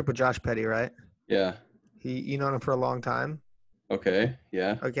relationship with Josh Petty, right? Yeah. You known him for a long time. Okay.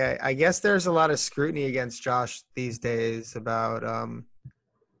 Yeah. Okay, I guess there's a lot of scrutiny against Josh these days about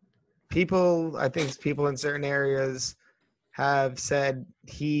people. I think people in certain areas have said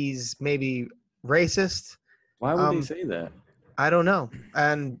he's maybe racist. Why would they say that? I don't know.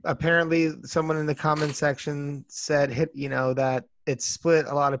 And apparently someone in the comment section said that it's split.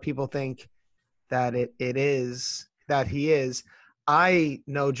 A lot of people think that he is. I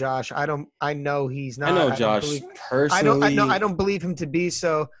know Josh. I know he's not. I know don't Josh believe- personally. I don't believe him to be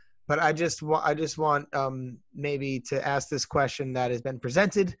so, but I just want maybe to ask this question that has been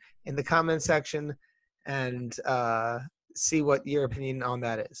presented in the comment section and see what your opinion on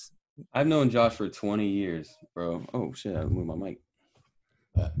that is. I've known Josh for 20 years, bro. Oh shit, I moved my mic.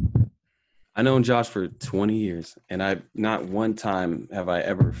 I known Josh for 20 years, and I not one time have I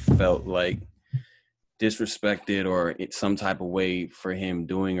ever felt like disrespected or some type of way for him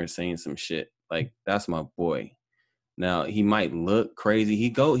doing or saying some shit. Like, that's my boy. Now, he might look crazy.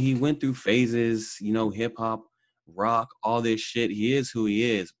 He went through phases, hip hop, rock, all this shit. He is who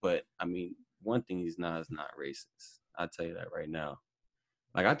he is, but I mean, one thing he's not is not racist. I'll tell you that right now.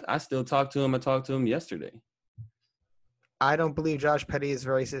 Like, I still talk to him. I talked to him yesterday. I don't believe Josh Petty is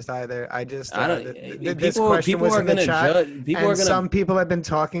racist either. I just I don't. this question was in the chat, judge. People are and gonna. some people have been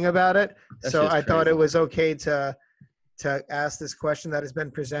talking about it. That So shit's I thought crazy. it was okay to ask this question that has been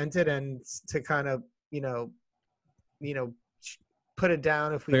presented and to kind of put it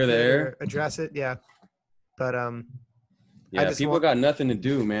down if we Clear the could, air? or address it. Yeah, But Yeah, just people want- got nothing to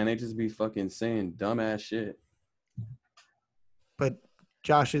do, man. They just be fucking saying dumbass shit. but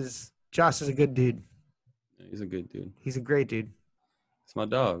Josh is a good dude. He's a good dude. He's a great dude. It's my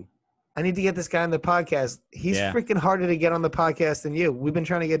dog. I need to get this guy on the podcast. He's Yeah. freaking harder to get on the podcast than you. We've been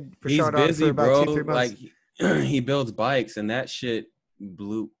trying to get He's Rashard on busy, for about bro. 2-3 months. Like he builds bikes, and that shit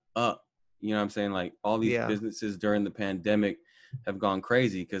blew up. You know what I'm saying? Like all these Yeah. businesses during the pandemic have gone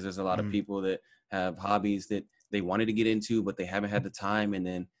crazy because there's a lot of people that have hobbies that they wanted to get into, but they haven't had the time, and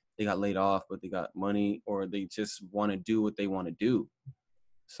then they got laid off, but they got money, or they just want to do what they want to do.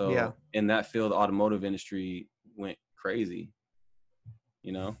 So Yeah. in that field, the automotive industry went crazy.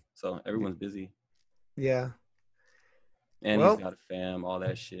 You know, so everyone's busy, Yeah. and Well- he's got a fam, all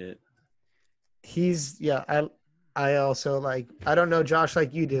that shit. I also like, I don't know Josh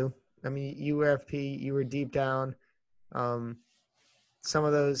like you do. I mean, you were FP, you were deep down. Some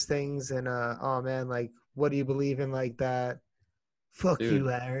of those things, and oh man, like, what do you believe in, like that? Fuck Dude. you,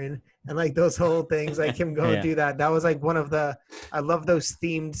 Aaron. And like those whole things, like him going Yeah. do that. That was like one of the, I love those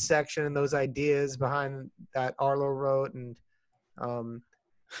themed section and those ideas behind that Arlo wrote. And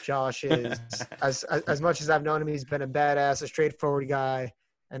Josh is, as much as I've known him, he's been a badass, a straightforward guy.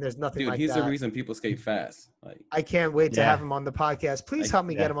 And there's nothing Dude, like he's that. the reason people skate fast. Like I can't wait to Yeah. have him on the podcast. Please help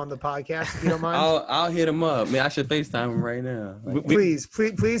me yeah. get him on the podcast if you don't mind. I'll hit him up. Man, I should FaceTime him right now. Like,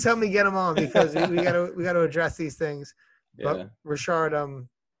 Please help me get him on because we gotta address these things. yeah. But Rashard,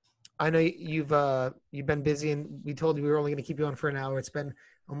 I know you've been busy, and we told you we were only going to keep you on for an hour. It's been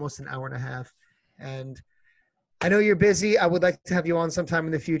almost an hour and a half, and I know you're busy. I would like to have you on sometime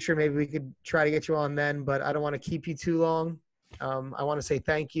in the future. Maybe we could try to get you on then, but I don't want to keep you too long. I want to say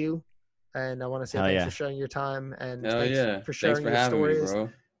thank you, and I want to say Hell thanks yeah. for sharing your time and Hell thanks yeah. for sharing Thanks for your having me, stories. bro.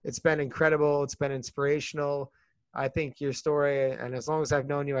 It's been incredible. It's been inspirational. I think your story, and as long as I've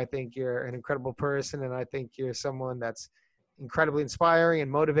known you, I think you're an incredible person, and I think you're someone that's incredibly inspiring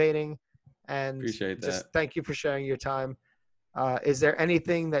and motivating. And Appreciate just that. thank you for sharing your time. Is there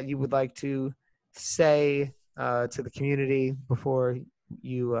anything that you would like to say to the community before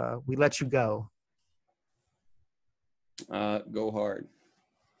we let you go? Go hard.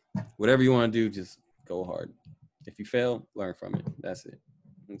 Whatever you want to do, just go hard. If you fail, learn from it. That's it.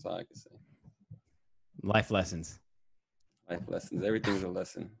 That's all I can say. Life lessons. Life lessons. Everything's a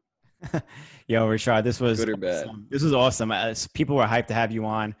lesson. Yo, Rashard, this was Good or bad. awesome. This was awesome. People were hyped to have you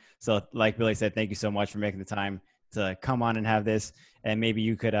on. So, like Billy said, thank you so much for making the time to come on and have this. And maybe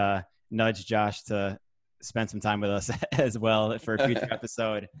you could nudge Josh to spend some time with us as well for a future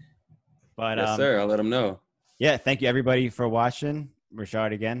episode. But Yes, sir. I'll let them know. yeah, thank you everybody for watching.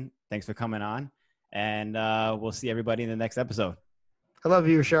 Rashard, again, thanks for coming on. And we'll see everybody in the next episode. I love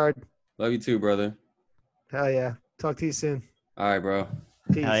you, Rashard. Love you too, brother. Hell yeah. Talk to you soon. All right, bro.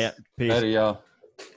 Peace. Hell yeah. Peace. Later, y'all.